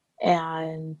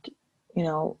 and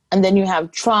and then you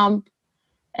have Trump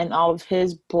and all of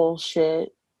his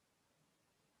bullshit.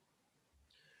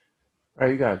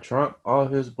 Right, you got Trump, all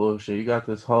his bullshit. You got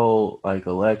this whole like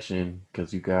election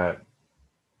because you got,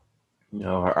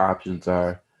 our options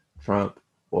are Trump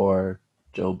or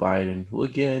Joe Biden, who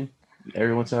again,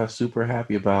 everyone's not super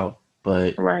happy about,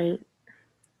 but Right.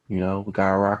 we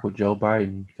gotta rock with Joe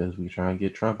Biden because we try and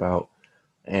get Trump out.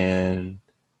 And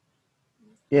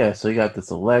yeah, so you got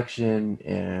this election,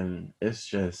 and it's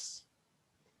just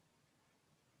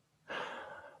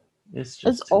It's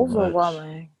too much.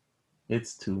 overwhelming.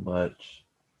 It's too much.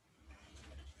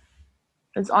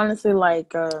 It's honestly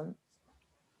like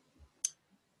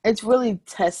it's really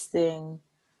testing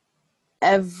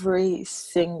every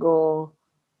single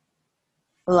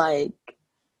like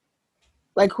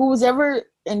who's ever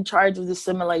in charge of the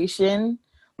simulation,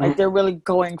 like they're really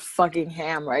going fucking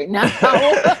ham right now.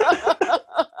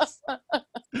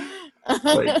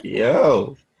 Like,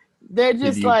 yo, They're could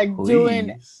just you like doing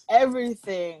please?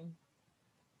 everything.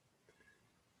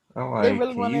 I'm They like,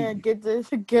 really want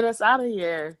to get us out of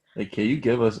here. can you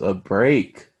give us a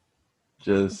break?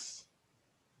 Just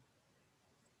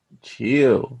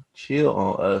chill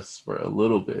on us for a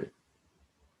little bit.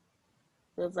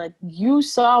 It's like you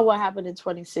saw what happened in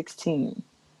 2016,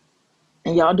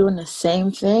 and y'all doing the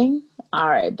same thing. All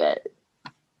right, bet.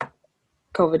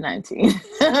 COVID-19.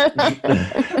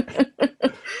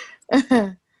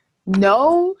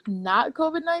 No, not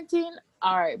COVID-19.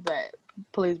 All right, bet.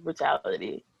 Police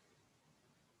brutality.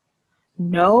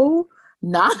 No,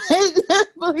 not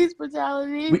police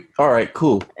brutality. All right,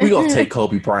 cool. We gonna take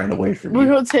Kobe Bryant away from We're you.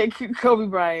 gonna take Kobe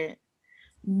Bryant.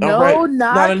 All right, No,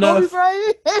 not not Kobe enough.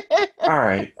 Bryant. All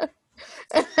right,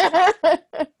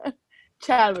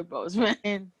 Chadwick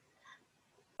Boseman.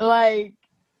 Like,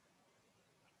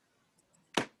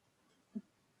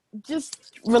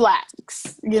 just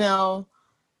relax.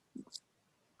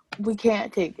 We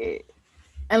can't take it.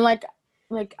 And like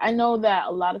I know that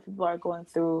a lot of people are going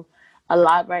through a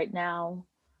lot right now.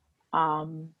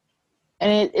 Um,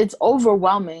 and it's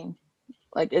overwhelming.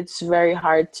 Like it's very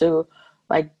hard to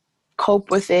like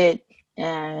cope with it,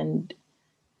 and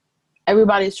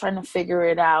everybody's trying to figure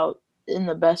it out in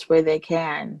the best way they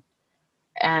can.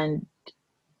 And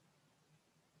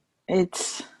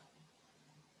it's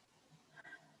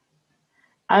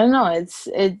I don't know,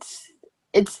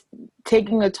 it's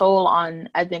taking a toll on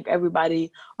I think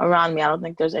everybody around me. I don't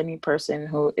think there's any person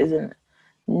who isn't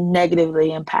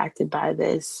negatively impacted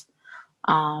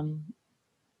um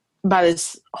by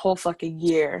this whole fucking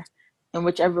year in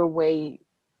whichever way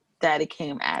that it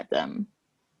came at them.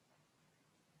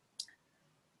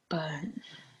 But,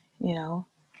 you know,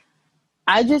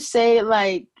 I just say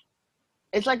like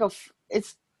it's like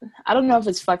it's I don't know if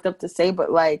it's fucked up to say,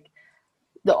 but like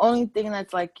the only thing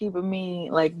that's like keeping me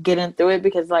like getting through it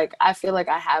because like I feel like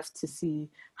I have to see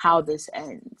how this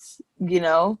ends, you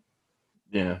know?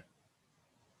 yeah,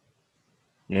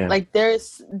 yeah. Like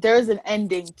there's an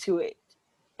ending to it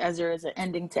as there is an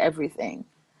ending to everything.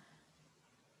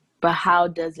 But how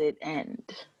does it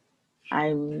end?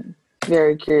 I'm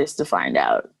very curious to find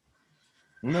out.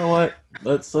 You know what?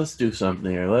 Let's do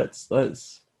something here. Let's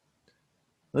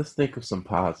think of some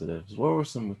positives.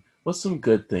 What's some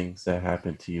good things that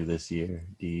happened to you this year,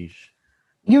 Deej?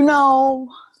 You know,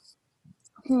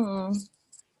 hmm,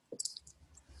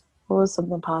 what was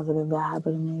something positive that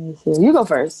happened to me this year? You go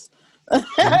first.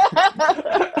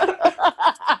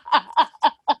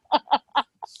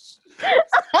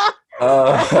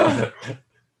 uh,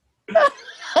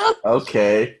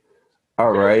 okay.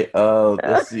 All right.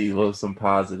 Let's see. What are some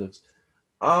positives?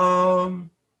 Um.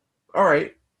 All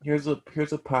right. Here's a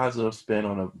positive spin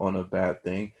on a bad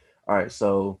thing. All right.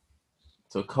 So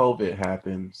COVID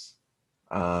happens.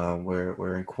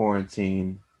 We're in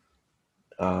quarantine.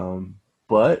 Um.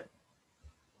 But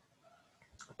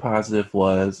positive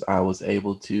was I was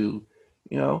able to,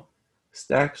 you know,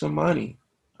 stack some money.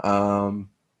 Um.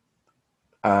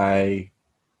 I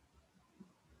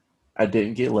I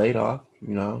didn't get laid off.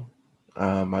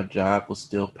 My job was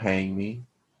still paying me,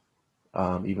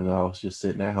 even though I was just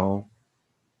sitting at home.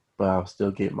 But I was still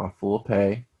getting my full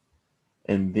pay.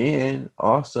 And then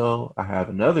also I have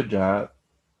another job,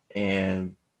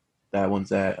 and that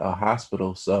one's at a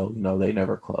hospital, so they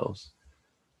never close.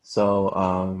 So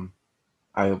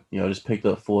I just picked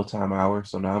up full time hours,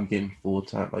 so now I'm getting full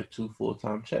time, like 2 full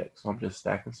time checks. So I'm just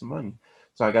stacking some money.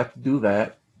 So I got to do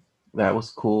that. That was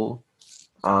cool.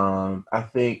 I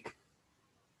think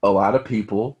a lot of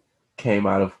people came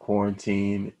out of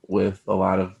quarantine with a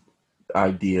lot of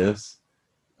ideas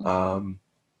um,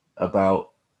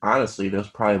 about. Honestly, there's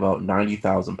probably about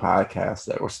 90,000 podcasts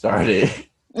that were started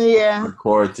Yeah, for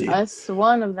quarantine, us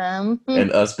one of them.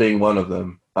 and us being one of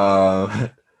them.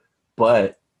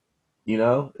 But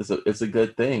it's a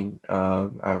good thing.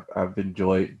 I've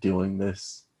enjoyed doing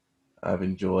this. I've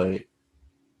enjoyed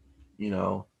you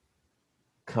know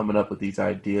coming up with these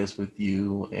ideas with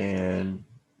you, and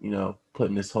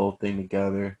putting this whole thing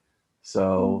together.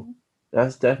 So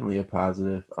that's definitely a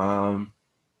positive.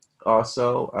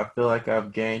 Also, I feel like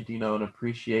I've gained an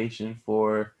appreciation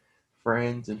for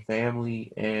friends and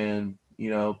family, and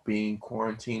being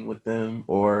quarantined with them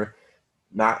or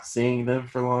not seeing them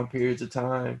for long periods of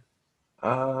time.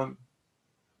 Um,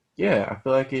 yeah, I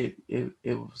feel like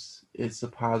it's a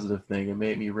positive thing. It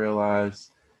made me realize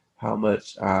how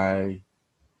much I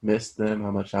miss them,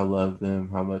 how much I love them,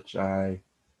 how much I,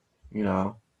 you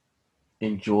know,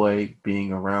 enjoy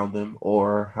being around them,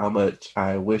 or how much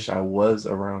I wish I was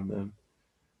around them.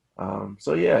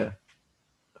 So yeah,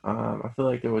 I feel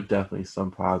like there were definitely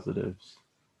some positives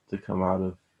to come out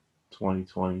of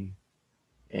 2020,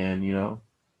 and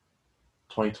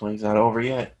 2020 is not over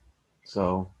yet.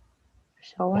 So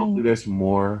hopefully Showing. there's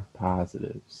more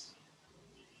positives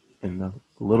and a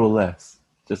little less.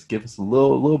 Just give us a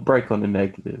little break on the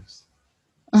negatives.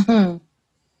 But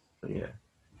yeah.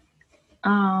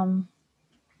 um,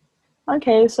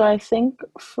 okay, so I think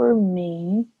for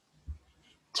me,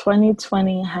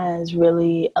 2020 has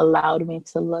really allowed me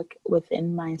to look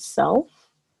within myself,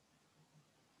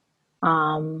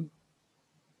 um,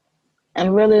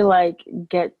 and really like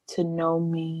get to know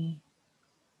me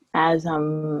as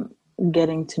I'm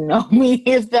getting to know me,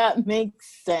 if that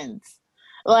makes sense.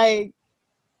 Like,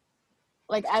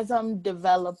 like as I'm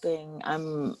developing,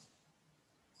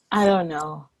 I don't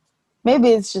know. Maybe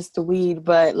it's just the weed,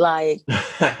 but like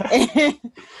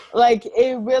like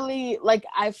it really like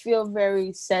I feel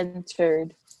very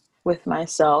centered with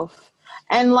myself.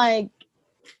 And like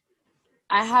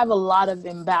I have a lot of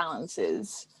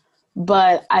imbalances,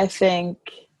 but I think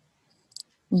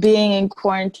being in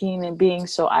quarantine and being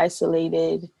so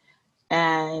isolated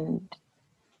and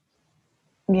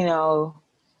you know,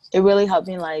 it really helped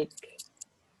me like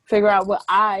figure out what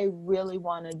I really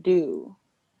want to do,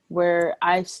 where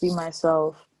I see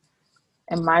myself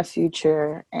in my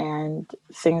future and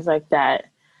things like that.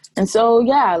 And so,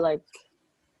 yeah, like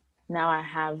now I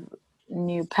have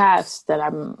new paths that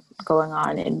I'm going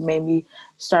on and maybe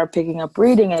start picking up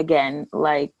reading again.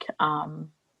 Like,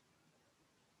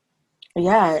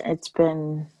 yeah, it's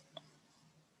been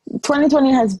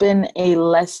 2020 has been a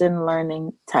lesson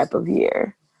learning type of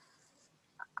year.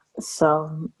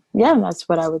 So, yeah, that's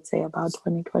what I would say about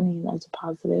 2020 as a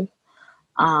positive.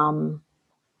 Um,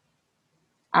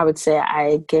 I would say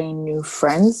I gained new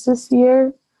friends this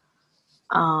year.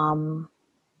 Um,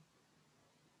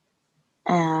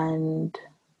 and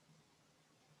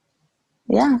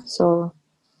yeah, so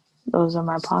those are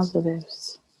my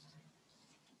positives.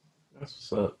 That's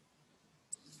what's up.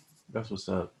 That's what's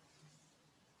up.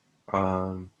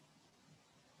 Um,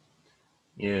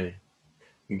 yeah,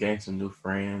 you gain some new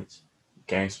friends,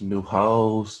 gain some new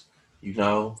hoes, you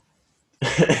know.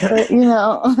 But you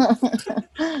know,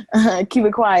 keep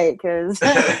it quiet because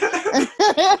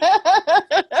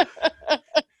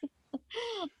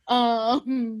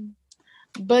um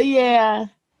but yeah,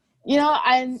 you know,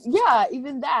 and yeah,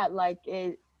 even that like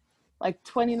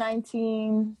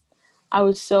 2019 I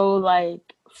was so like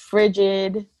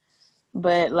frigid,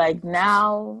 but like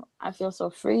now I feel so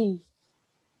free.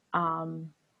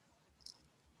 Um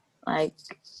like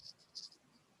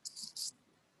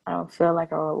I don't feel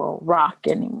like a little rock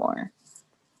anymore.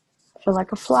 I feel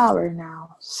like a flower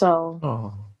now. So,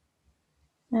 Oh.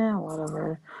 yeah,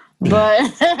 whatever.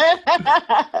 But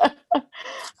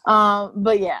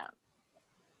but yeah,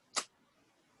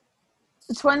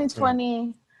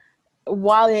 2020,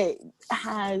 while it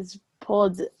has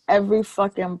pulled every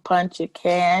fucking punch it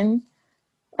can,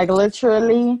 like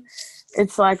literally,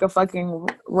 it's like a fucking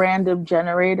random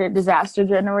generator, disaster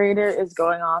generator is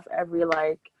going off every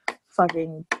like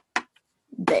fucking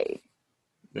day.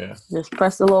 Yeah. Just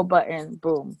press the little button,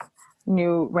 boom,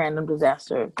 new random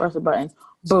disaster. Press the button,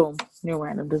 boom, new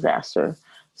random disaster.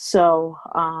 So,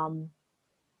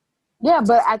 yeah,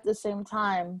 but at the same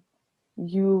time,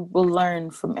 you will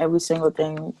learn from every single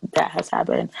thing that has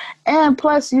happened. And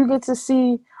plus, you get to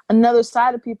see another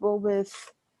side of people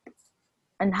with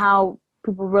and how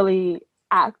people really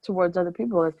act towards other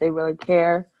people if they really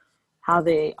care how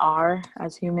they are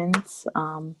as humans.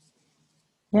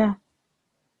 Yeah.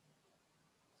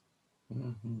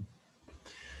 Hmm.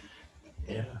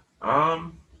 Yeah.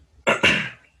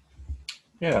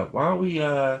 Yeah. Why don't we?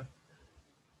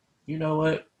 You know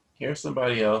what? Here's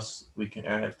somebody else we can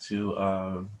add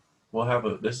to. We'll have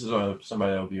a. This is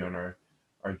somebody that'll be on our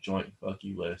joint fuck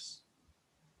you list.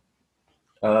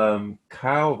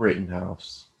 Kyle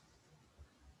Rittenhouse.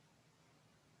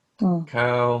 Mm.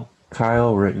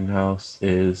 Kyle Rittenhouse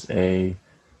is a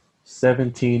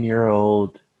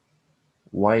 17-year-old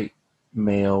white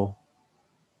male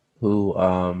who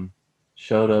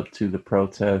showed up to the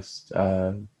protest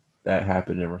that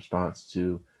happened in response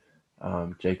to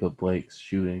Jacob Blake's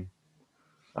shooting.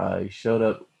 He showed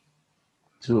up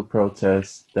to a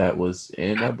protest that was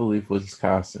in, I believe,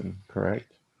 Wisconsin,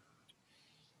 correct?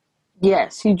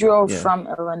 Yes, he drove Yeah, from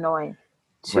Illinois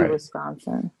to right,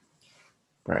 Wisconsin.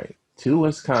 right. To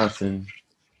Wisconsin,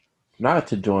 not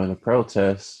to join the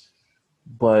protest,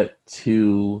 but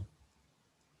to,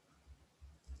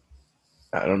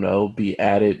 I don't know, be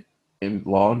added in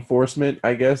law enforcement,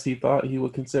 I guess he thought he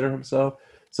would consider himself.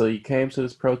 So he came to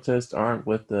this protest armed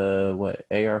with the, what,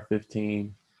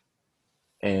 AR-15.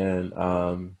 And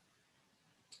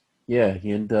yeah,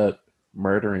 he ended up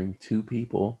murdering two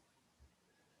people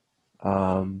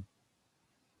um,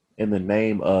 in the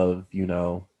name of,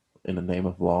 in the name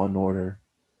of law and order.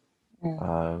 Mm.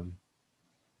 Um,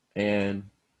 and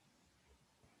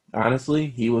honestly,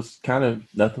 he was kind of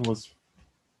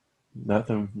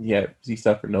nothing. Yeah, he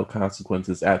suffered no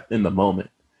consequences in the moment.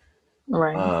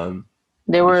 Right. Um,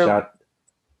 They he were shot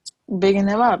bigging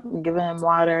him up, giving him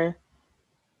water.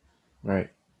 right.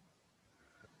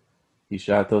 He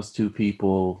shot those two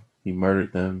people. He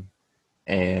murdered them,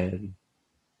 and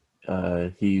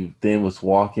he then was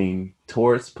walking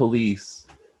towards police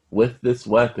with this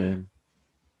weapon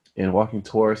and walking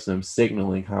towards them,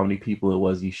 signaling how many people it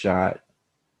was he shot.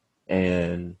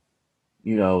 And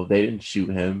they didn't shoot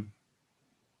him.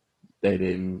 They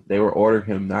didn't. They were ordering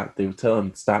him not. They would tell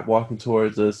him stop walking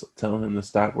towards us, telling him to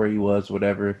stop where he was,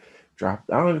 whatever. Drop.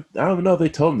 I don't even know if they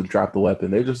told him to drop the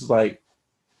weapon. They just like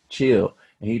chill,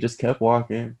 and he just kept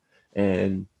walking,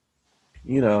 and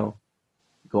you know,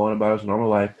 going about his normal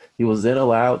life. He was then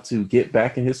allowed to get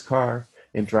back in his car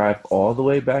and drive all the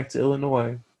way back to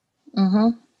Illinois Mm-hmm.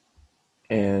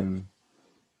 and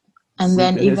And sleep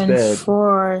then in his even bed.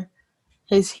 for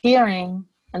his hearing,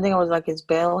 I think it was like his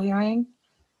bail hearing,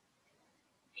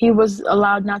 he was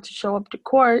allowed not to show up to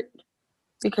court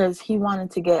because he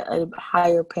wanted to get a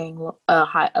higher paying,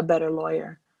 a better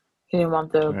lawyer. He didn't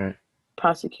want the Right,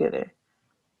 prosecutor.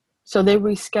 So they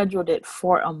rescheduled it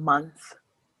for a month.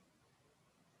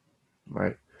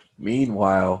 right.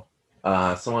 Meanwhile,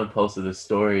 someone posted a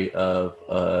story of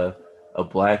a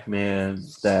black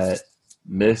man that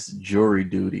missed jury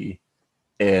duty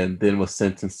and then was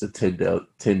sentenced to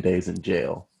 10 days in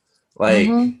jail. Like,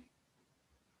 Mm-hmm.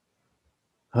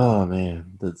 oh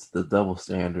man, the double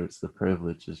standards, the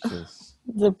privilege is just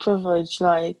The privilege,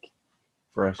 like,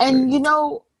 and frustrating.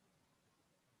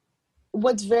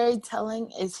 what's very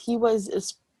telling is he was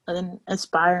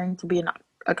aspiring to be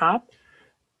a cop.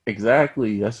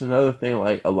 Exactly. That's another thing.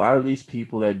 Like a lot of these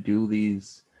people that do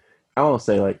these, I won't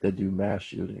say like they do mass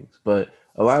shootings, but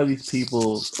a lot of these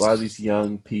people, a lot of these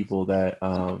young people that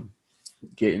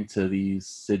get into these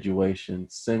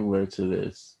situations similar to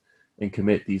this and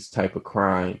commit these type of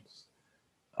crimes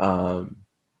um,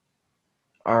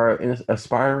 are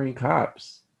aspiring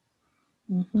cops,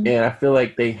 Mm-hmm. and I feel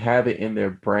like they have it in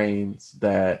their brains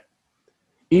that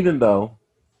even though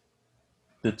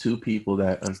the two people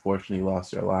that unfortunately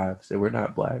lost their lives, they were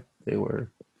not black, they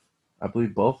were, I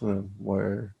believe, both of them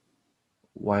were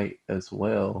white as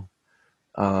well.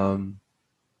 Um,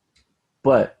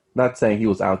 but not saying he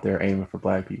was out there aiming for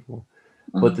black people.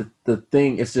 But Mm-hmm. the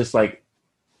thing is just like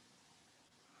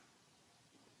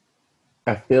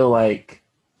I feel like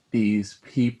these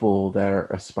people that are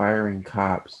aspiring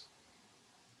cops,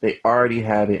 they already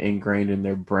have it ingrained in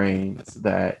their brains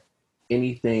that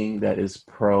anything that is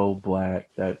pro black,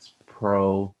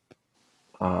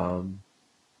 um,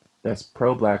 that's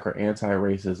pro black or anti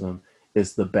racism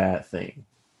is the bad thing.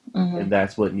 Mm-hmm. And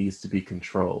that's what needs to be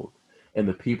controlled. And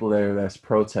the people that's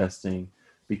protesting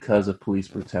because of police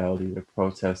brutality, they're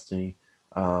protesting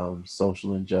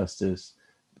social injustice.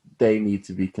 They need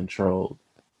to be controlled.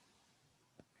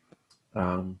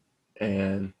 Um,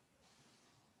 and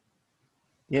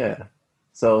yeah,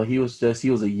 so he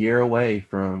was a year away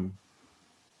from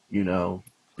you know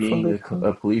From being become.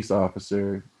 a police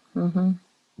officer, Mm-hmm.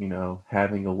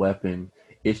 having a weapon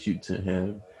issued to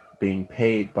him, being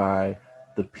paid by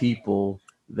the people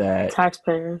that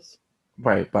Taxpayers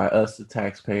right by us the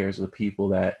taxpayers, the people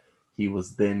that he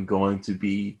was then going to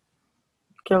be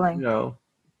you killing, know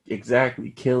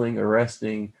exactly killing,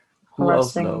 arresting, who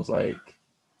else arresting, knows, like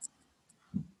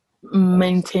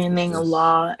it's maintaining a just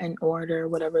law and order,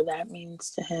 whatever that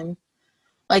means to him.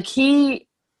 Like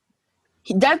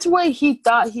that's what he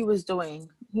thought he was doing.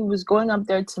 He was going up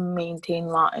there to maintain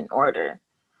law and order.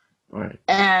 right,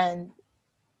 And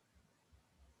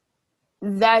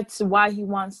that's why he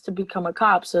wants to become a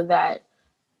cop, so that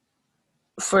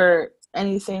for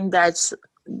anything that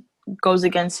goes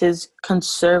against his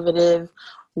conservative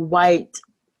white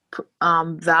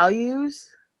values,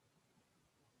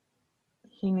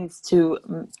 he needs to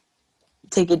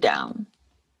take it down.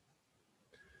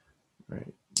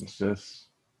 right, it's just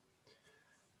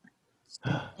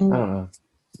I And don't know.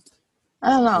 I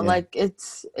don't know, Yeah, like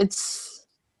it's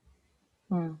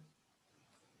hmm.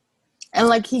 And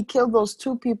like he killed those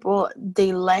two people,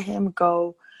 they let him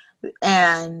go,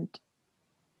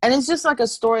 and it's just like a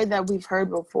story that we've heard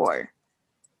before.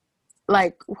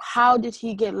 Like, how did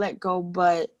he get let go?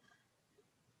 But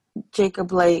Jacob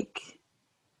Blake,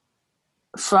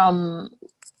 from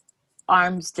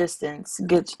arm's distance,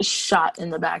 gets shot in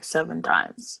the back 7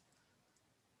 times.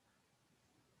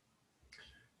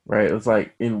 Right? It's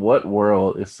like, in what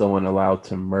world is someone allowed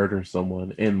to murder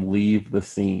someone and leave the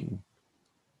scene?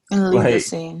 and leave the Like,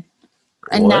 scene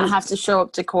and not what? have to show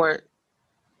up to court.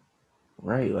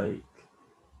 Right? Like,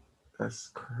 that's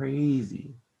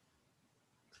crazy.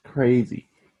 It's crazy.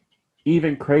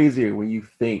 Even crazier when you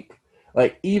think,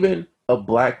 like, even a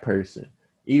black person,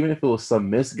 even if it was some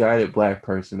misguided black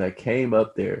person that came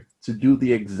up there to do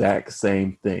the exact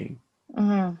same thing,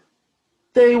 Hmm.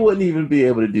 they wouldn't even be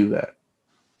able to do that.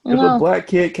 If a No, black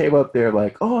kid came up there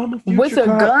like, "Oh, I'm a future with a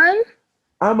cop. gun,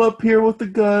 I'm up here with the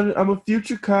gun. I'm a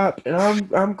future cop, and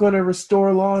I'm gonna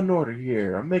restore law and order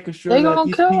here. I'm making sure they that gonna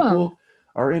these kill him. people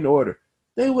are in order."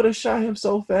 They would have shot him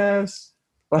so fast.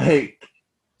 Like,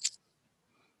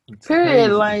 it's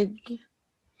Period. crazy. Like,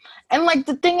 and like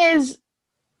the thing is,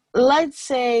 let's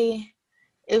say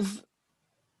if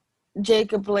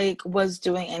Jacob Blake was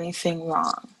doing anything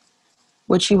wrong,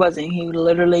 which he wasn't. He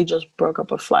literally just broke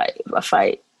up a fight.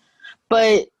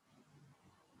 But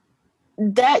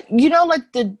that,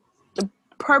 like the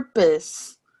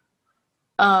purpose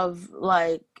of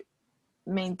like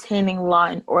maintaining law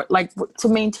and or like to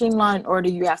maintain law and order,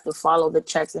 you have to follow the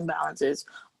checks and balances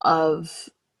of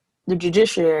the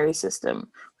judiciary system,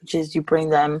 which is you bring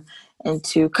them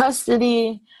into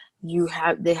custody,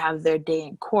 they have their day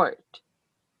in court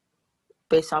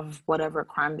based off of whatever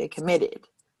crime they committed.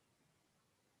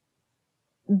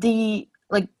 The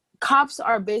like cops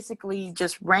are basically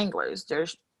just wranglers. They're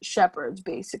shepherds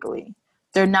basically.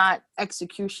 They're not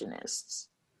executionists,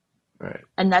 Right.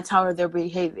 and that's how they're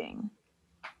behaving.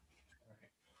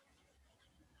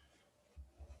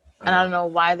 And I Uh, don't know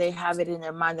why they have it in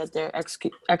their mind that they're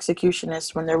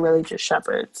executionists when they're really just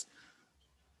shepherds.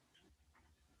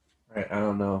 right. I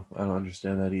don't know. I don't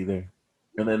understand that either.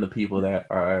 And then the people that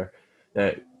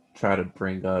try to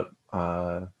bring up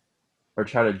or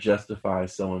try to justify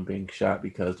someone being shot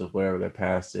because of whatever their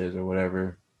past is or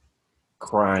whatever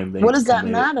crime What they've does that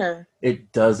committed. matter?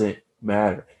 It doesn't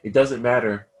matter. It doesn't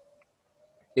matter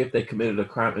if they committed a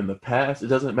crime in the past. It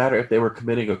doesn't matter if they were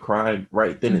committing a crime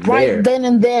right then and Right there. then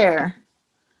and there,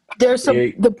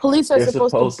 They the police are they're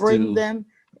supposed to supposed bring to, them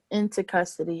into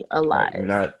custody right. alive.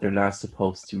 They're not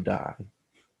supposed to die.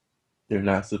 They're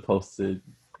not supposed to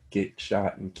get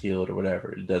shot and killed or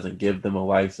whatever. It doesn't give them a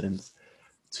license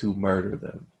to murder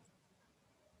them.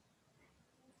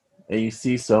 And you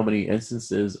see so many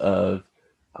instances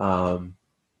um,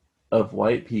 of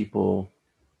white people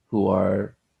who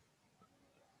are,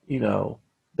 you know,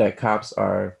 that cops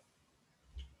are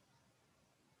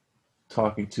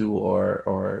talking to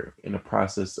or in the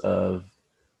process of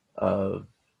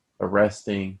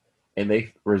arresting, and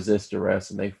they resist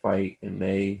arrest and they fight and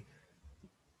they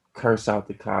curse out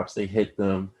the cops, they hit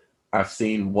them. I've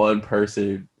seen one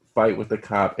person fight with the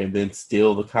cop and then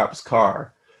steal the cop's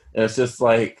car. And it's just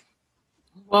like,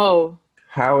 Whoa,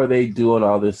 how are they doing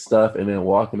all this stuff and then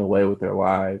walking away with their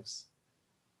lives?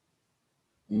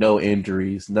 No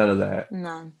injuries, none of that.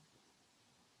 none.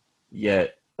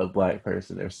 Yet a black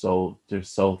person, they're so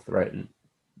threatened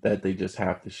that they just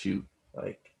have to shoot.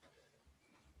 Like,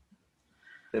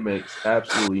 it makes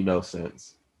absolutely no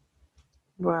sense.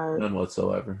 But None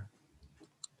whatsoever.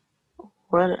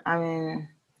 what I mean,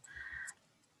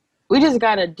 we just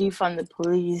gotta defund the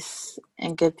police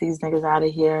and get these niggas out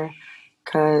of here.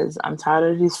 Cause I'm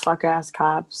tired of these fuck ass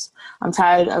cops. I'm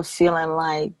tired of feeling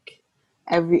like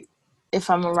every if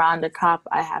I'm around a cop,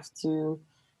 I have to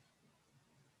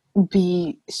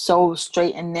be so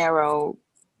straight and narrow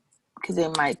because they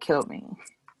might kill me.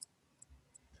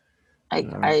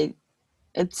 Like Uh, I,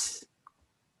 it's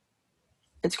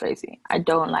it's crazy. I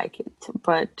don't like it,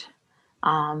 but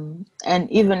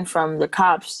and even from the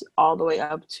cops all the way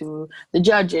up to the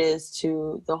judges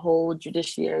to the whole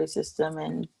judiciary system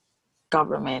and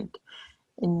government,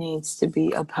 it needs to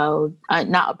be upheld.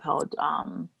 Not upheld.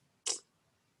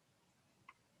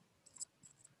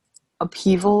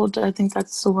 Upheavaled. I think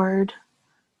that's the word.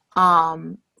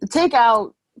 Um, take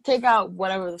out take out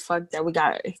whatever the fuck that we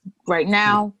got right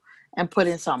now and put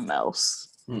in something else.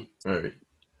 all right.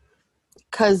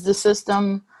 Because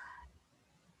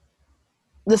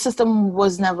the system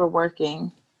was never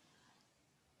working.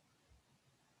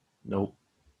 Nope.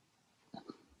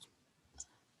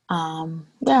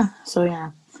 Yeah. So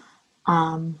yeah.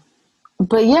 Um,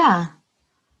 but yeah,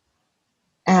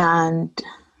 and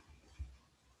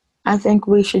I think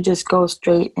we should just go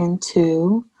straight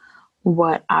into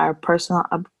what our personal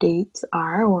updates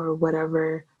are or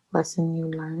whatever lesson you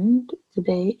learned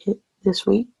today, this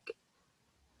week.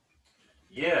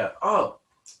 Yeah. Oh,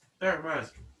 that reminds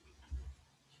me.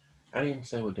 I didn't even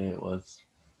say what day it was.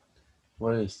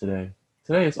 What is today?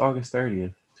 Today is August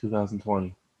 30th,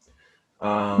 2020.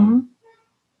 Um,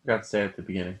 Mm-hmm. Got to say at the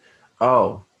beginning.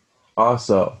 Oh,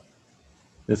 also,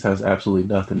 this has absolutely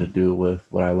nothing to do with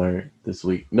what I learned this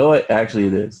week. No, actually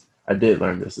it is. I did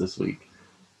learn this week.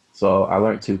 So I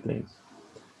learned two things.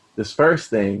 This first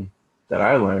thing that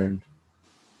I learned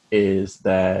is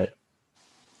that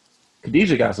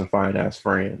Khadijah got some fine ass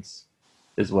friends,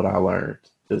 is what I learned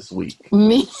this week.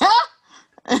 Me.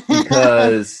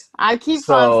 Because I keep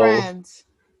fun so friends.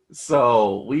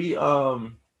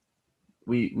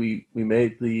 we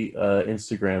made the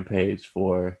Instagram page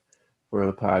for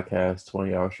the podcast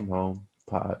 20 Hours from Home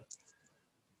pod.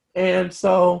 And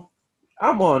so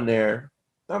I'm on there.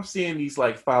 I'm seeing these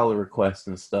like follow requests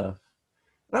and stuff.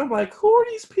 And I'm like, who are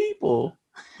these people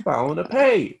following the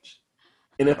page?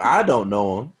 And if I don't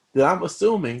know them, then I'm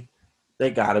assuming they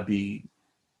gotta be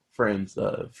friends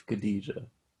of Khadijah.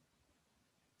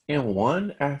 And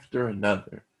one after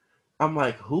another, I'm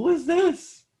like, who is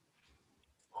this?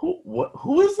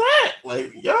 Who is that?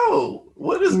 Like, yo,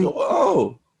 what is You, going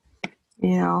on?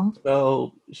 you know.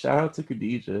 So shout out to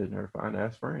Khadijah and her fine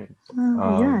ass friends.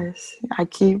 Yes, I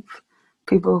keep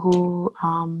people who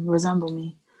resemble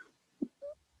me.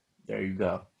 There you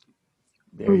go. Oh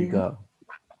There you yeah. go.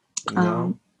 You know?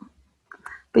 Um,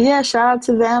 but yeah, shout out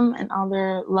to them and all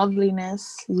their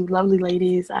loveliness. You lovely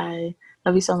ladies. I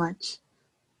love you so much.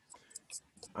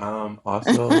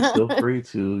 Also feel free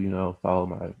to,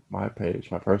 follow my page,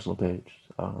 my personal page.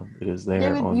 It is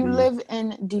there David, on you the live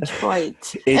in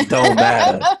Detroit. it don't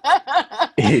matter.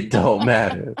 It don't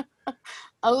matter.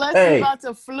 Unless you're Hey, about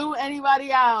to flew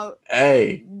anybody out,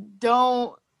 hey,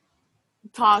 don't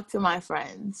talk to my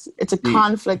friends. It's a D,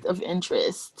 conflict of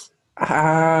interest.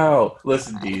 how?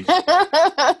 Listen, Deej,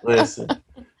 listen.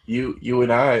 You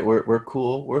and I, we're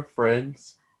cool. We're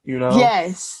friends. You know.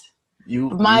 Yes, You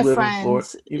my live in Florida.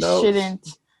 friends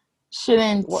shouldn't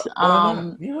Why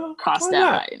not? cross Why that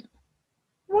not? line.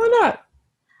 Why not?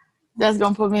 That's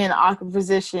gonna put me in an awkward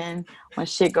position when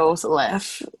shit goes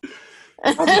left.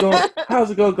 How's it going?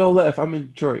 How's it going to go left? I'm in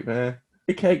Detroit, man.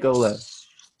 It can't go left.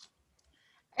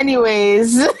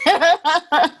 Anyways,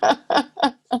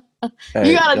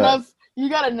 Hey, you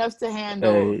got enough to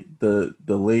handle. hey, the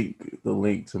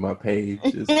link to my page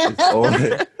is on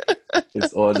it.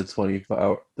 It's on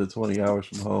the 20 hours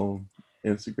from home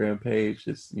Instagram page.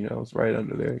 It's right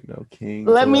under there. King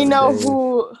let me 11 know Dave.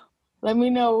 who let me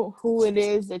know who it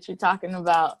is that you're talking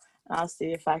about. I'll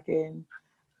see if I can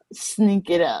sneak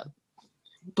it up.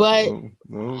 But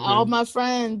all Okay. my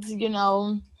friends, you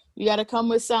got to come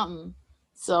with something.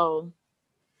 So,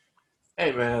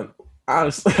 Hey man,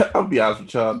 honestly, I'll be honest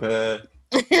with y'all, man.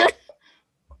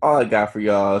 All I got for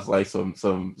y'all is like some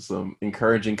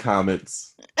encouraging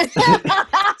comments,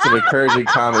 some encouraging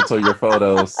comments on your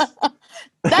photos.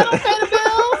 that don't pay the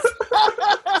bills.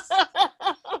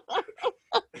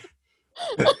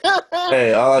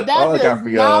 Hey, all That I does got for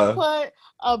not y'all, put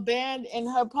a band in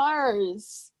her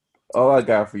purse. all I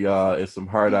got for y'all is some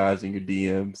hard eyes in your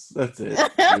DMs. That's it.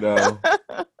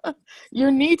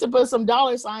 You need to put some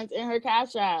dollar signs in her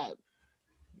Cash App.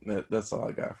 That's all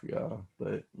I got for y'all.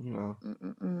 But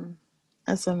Mm-mm-mm.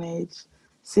 SMH.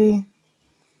 See,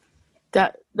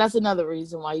 that's another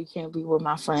reason why you can't be with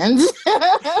my friends.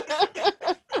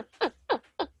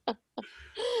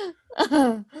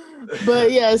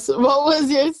 But yes, what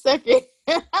was your second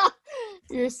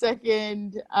your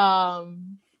second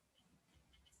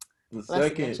the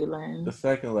lesson that second you the learned?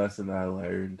 second lesson I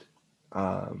learned,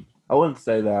 I wouldn't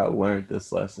say that I learned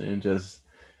this lesson. Just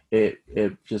it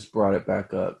just brought it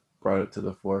back up, brought it to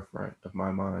the forefront of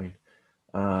my mind.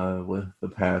 With the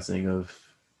passing of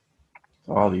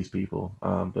all these people,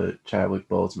 but Chadwick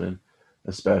Boseman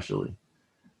especially.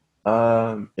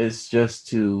 It's just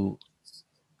to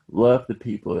love the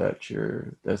people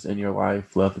that's in your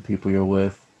life, love the people you're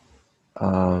with,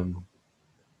 um,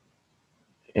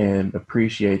 and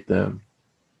appreciate them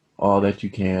all that you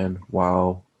can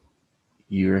while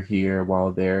you're here,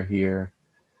 while they're here.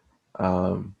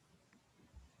 Um,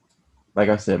 like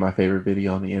I said, my favorite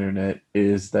video on the internet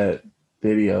is that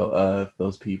video of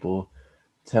those people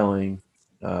telling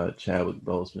Chadwick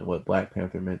Boseman what Black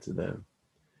Panther meant to them.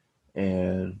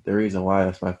 And the reason why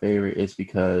that's my favorite is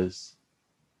because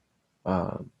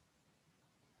um,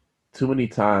 too many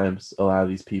times a lot of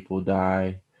these people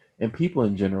die, and people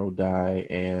in general die,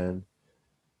 and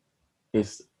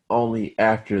it's only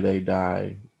after they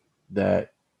die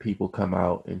that people come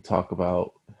out and talk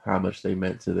about how much they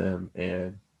meant to them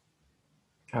and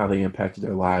how they impacted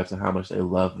their lives and how much they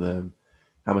love them,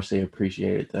 how much they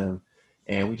appreciated them.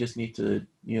 And we just need to,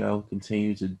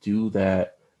 continue to do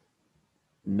that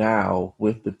now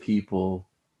with the people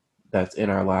that's in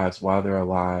our lives while they're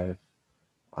alive.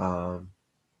 Um,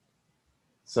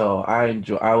 So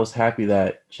I was happy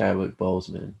that Chadwick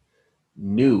Boseman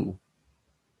knew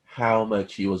how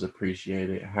much he was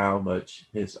appreciated, how much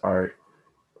his art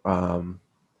um,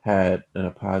 had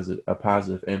a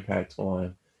positive impact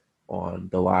on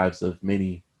the lives of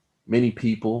many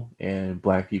people and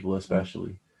Black people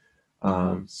especially.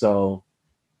 Mm-hmm. So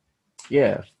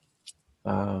yeah,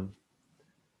 um,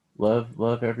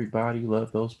 love everybody,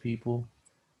 love those people.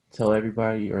 Tell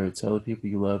everybody or tell the people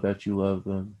you love that you love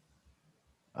them.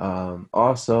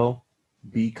 Also,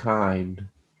 be kind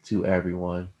to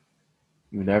everyone.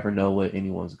 You never know what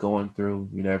anyone's going through.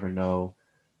 You never know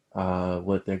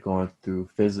what they're going through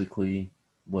physically,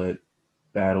 what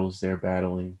battles they're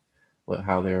battling,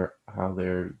 how they're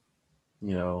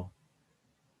you know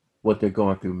what they're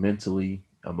going through mentally,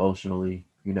 emotionally.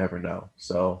 You never know.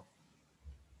 So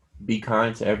be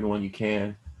kind to everyone you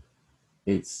can.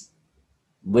 It's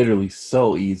literally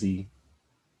so easy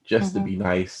just to Mm-hmm. be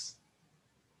nice.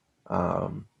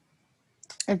 Um,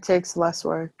 It takes less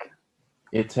work.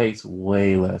 it takes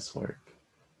way less work,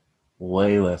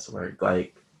 way less work.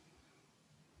 Like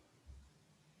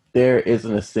there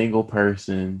isn't a single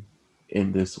person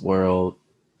in this world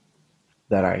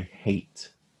that I hate,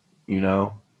 you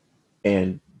know?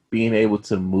 And being able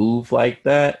to move like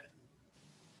that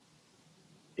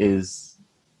is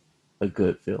a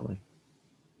good feeling.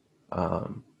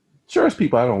 Um, sure, there's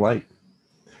people I don't like.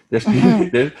 There's people,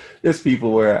 Mm-hmm. there's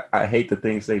people where I hate the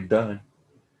things they've done,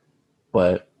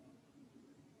 but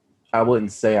I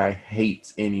wouldn't say I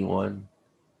hate anyone.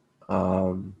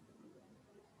 Um,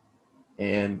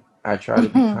 and I try to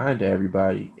be Mm-hmm. kind to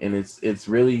everybody, and it's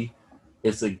really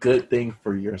it's a good thing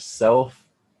for yourself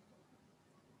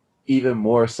even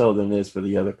more so than it is for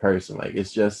the other person. Like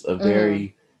it's just a Mm-hmm.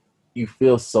 very you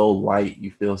feel so light,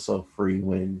 you feel so free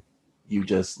when you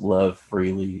just love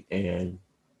freely and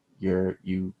you're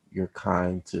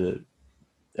kind to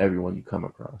everyone you come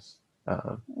across.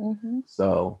 Mm-hmm.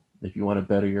 So if you want to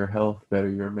better your health, better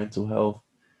your mental health,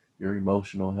 your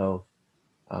emotional health,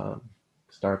 um,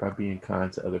 start by being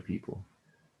kind to other people.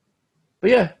 But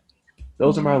yeah,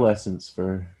 those are my Yeah. lessons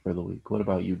for the week. What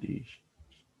about you, Deej?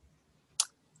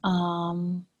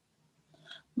 Um,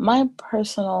 my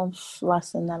personal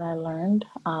lesson that I learned,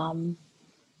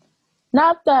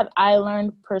 not that I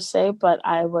learned per se, but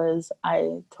I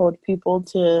told people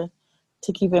to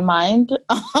keep in mind,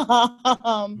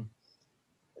 um,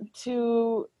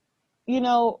 to, you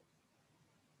know,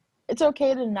 it's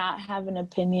okay to not have an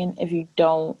opinion if you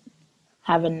don't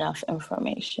have enough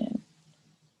information.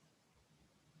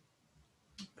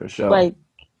 For sure. Like,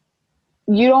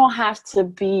 you don't have to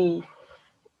be,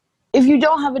 if you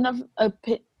don't have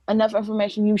enough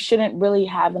information, you shouldn't really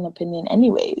have an opinion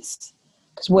anyways.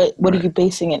 Because what are Right. you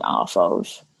basing it off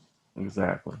of?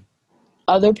 Exactly.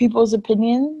 Other people's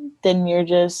opinion? Then you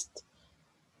just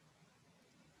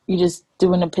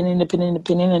do an opinion,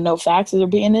 and no facts are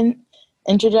being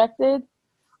interjected.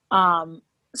 Um,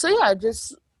 so yeah,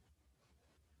 just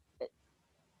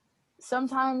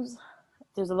sometimes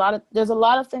there's a lot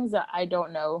of things that I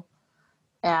don't know,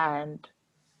 and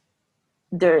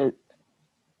there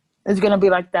is gonna be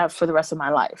like that for the rest of my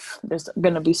life. There's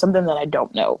gonna be something that I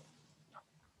don't know,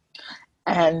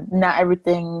 and not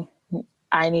everything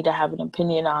I need to have an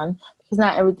opinion on because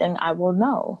not everything I will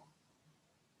know.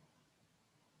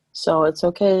 So it's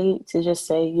okay to just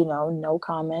say, no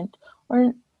comment,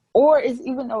 or it's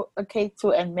even okay to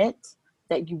admit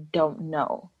that you don't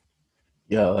know.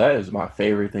 Yo, that is my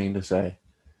favorite thing to say.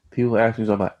 People ask me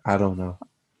something like, I don't know.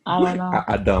 I don't know.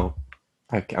 I don't.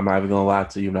 I'm not even gonna lie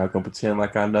to you. I'm not gonna pretend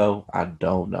like I know. I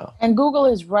don't know. And Google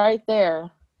is right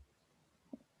there.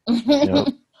 Yep.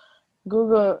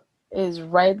 Google is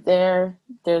right there.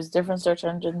 There's different search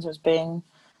engines. There's Bing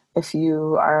if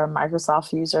you are a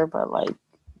Microsoft user, but like,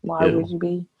 why would Ew. you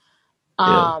be? Ew.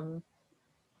 Um,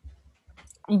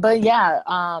 but yeah,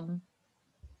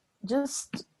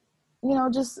 just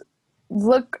just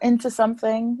look into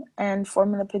something and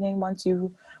form an opinion once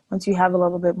you have a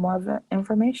little bit more of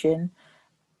information,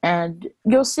 and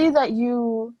you'll see that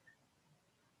you'll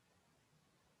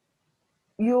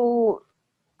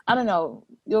I don't know,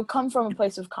 you'll come from a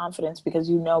place of confidence because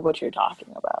you know what you're talking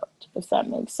about, if that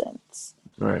makes sense.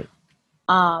 Right.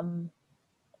 Um,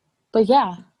 but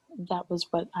yeah, that was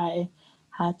what I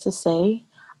had to say.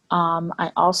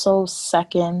 I also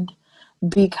second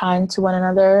be kind to one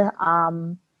another.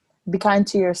 Be kind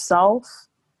to yourself.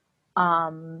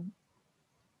 Um,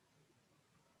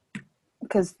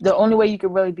 because the only way you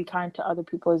can really be kind to other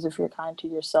people is if you're kind to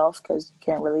yourself, because you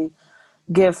can't really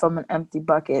give from an empty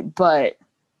bucket. But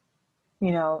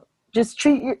you know just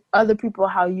treat other people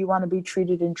how you want to be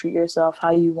treated, and treat yourself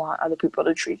how you want other people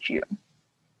to treat you.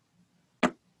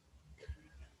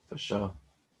 For sure.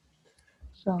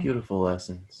 So Beautiful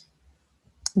lessons.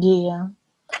 yeah.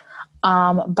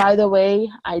 By the way,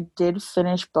 I did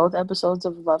finish both episodes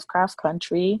of Lovecraft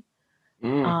Country.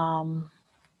 Mm, Um,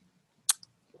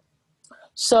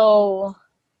 so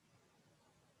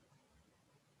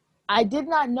I did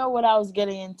not know what I was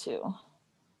getting into.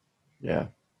 yeah.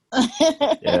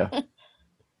 Yeah. Neither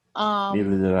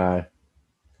um, did I.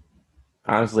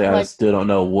 Honestly, I like still don't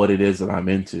know what it is that I'm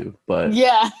into, but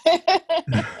yeah,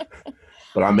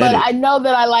 but I'm in but it. I know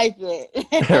that I like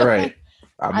it. Right.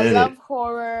 I'm I in love it.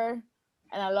 horror,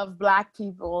 and I love Black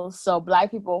people. So Black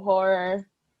people horror,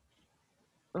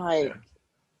 like Yeah.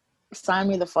 sign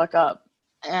me the fuck up.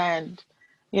 And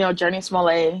Journey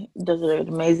Smollett does an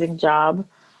amazing job.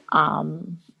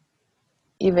 Um,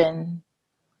 even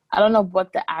I don't know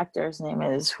what the actor's name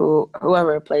is,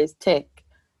 whoever plays Tick,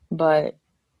 but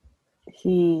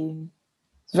he's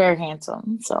very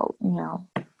handsome. So Well,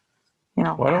 I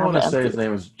don't have want to say empathy. his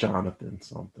name is Jonathan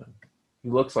something. He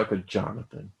looks like a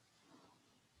Jonathan.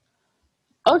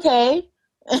 Okay.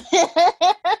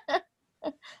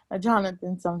 A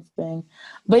Jonathan something.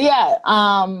 But yeah,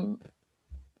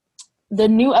 the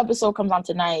new episode comes on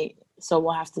tonight, so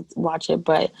we'll have to watch it.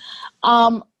 But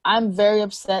I'm very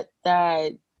upset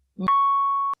that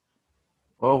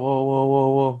Whoa, whoa, whoa,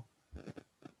 whoa,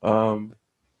 whoa.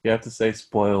 You have to say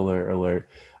spoiler alert.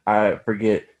 I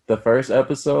forget the first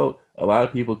episode. A lot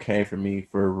of people came for me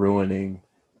for ruining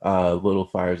Little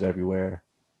Fires Everywhere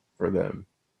for them,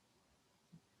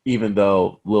 even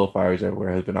though Little Fires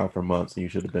Everywhere has been out for months and you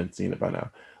should have been seeing it by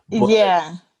now. But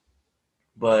yeah.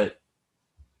 but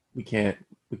we can't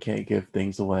we can't give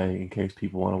things away in case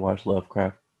people want to watch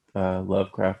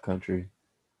Lovecraft Country.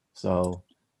 So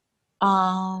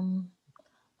Um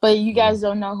but you yeah, guys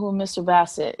don't know who Mr.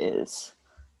 Bassett is.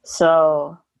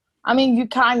 So I mean you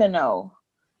kinda know,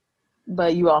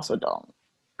 but you also don't.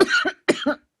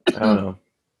 I don't know.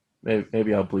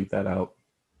 Maybe I'll bleep that out.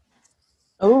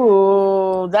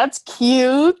 Ooh, that's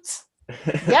cute.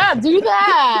 Yeah, do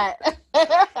that.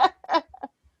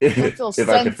 That's so If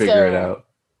I can figure it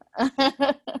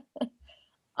censor.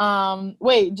 out.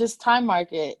 Wait, just time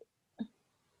mark it.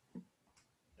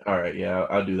 All right, yeah,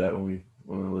 I'll do that when we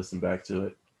listen back to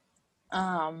it.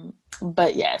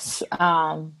 But yes.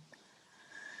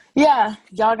 Yeah,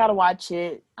 y'all gotta watch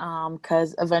it.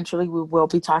 Because eventually we will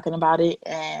be talking about it,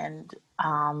 and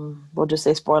we'll just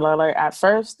say spoiler alert at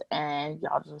first, and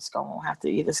y'all just gonna have to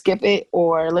either skip it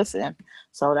or listen.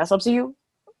 So that's up to you.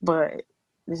 But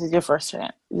this is your first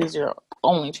chance. This is your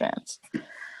only chance.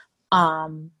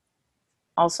 Um,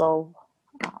 Also,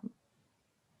 um,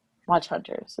 watch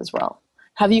Hunters as well.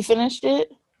 Have you finished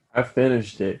it? I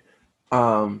finished it.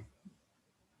 Um,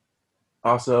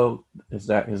 Also, is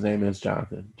that his name is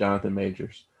Jonathan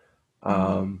Majors. Mm-hmm.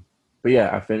 Um, but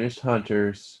yeah, I finished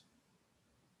Hunters.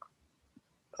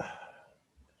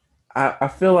 I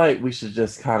feel like we should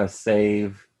just kind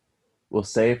of we'll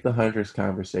save the Hunters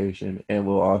conversation, and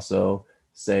we'll also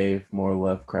save more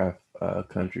Lovecraft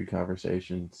country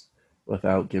conversations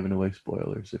without giving away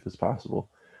spoilers if it's possible.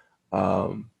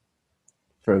 Um,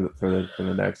 for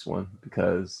the next one,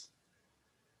 because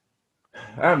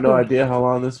I have no idea how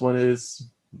long this one is,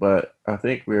 but I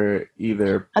think we're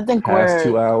either I think past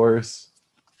we're. 2 hours.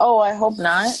 Oh, I hope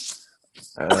not.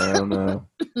 I don't know.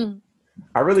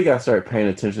 I really got to start paying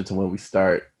attention to when we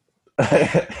start.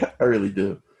 I really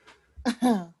do.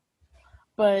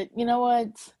 But you know what?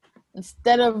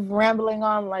 Instead of rambling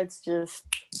on, let's just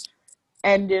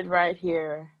end it right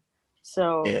here.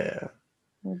 So, Yeah.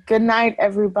 good night,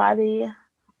 everybody,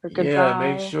 or Yeah,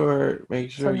 make goodbye. sure make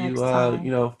Till sure next time.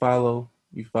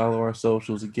 follow our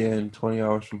socials again, 20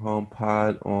 hours from home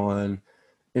pod on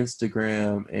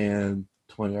Instagram and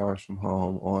 20 hours from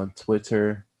home on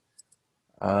Twitter.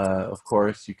 Of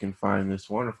course, you can find this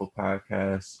wonderful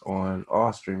podcast on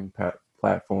all streaming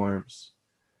platforms.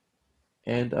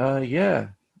 And yeah,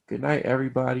 good night,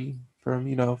 everybody. From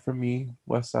me,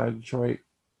 West Side of Detroit.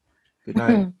 Good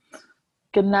night,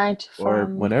 Good night or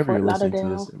from whenever you're Fort listening to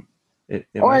this. Lauderdale. It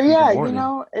Or might be the yeah,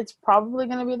 morning. it's probably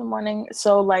gonna be the morning.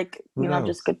 So like, Who just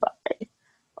knows? goodbye.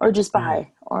 Or just Yeah.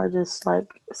 bye. Or just like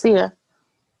see ya.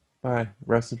 Bye.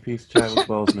 Rest in peace, Chadwick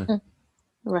Boseman.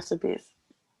 Rest in peace.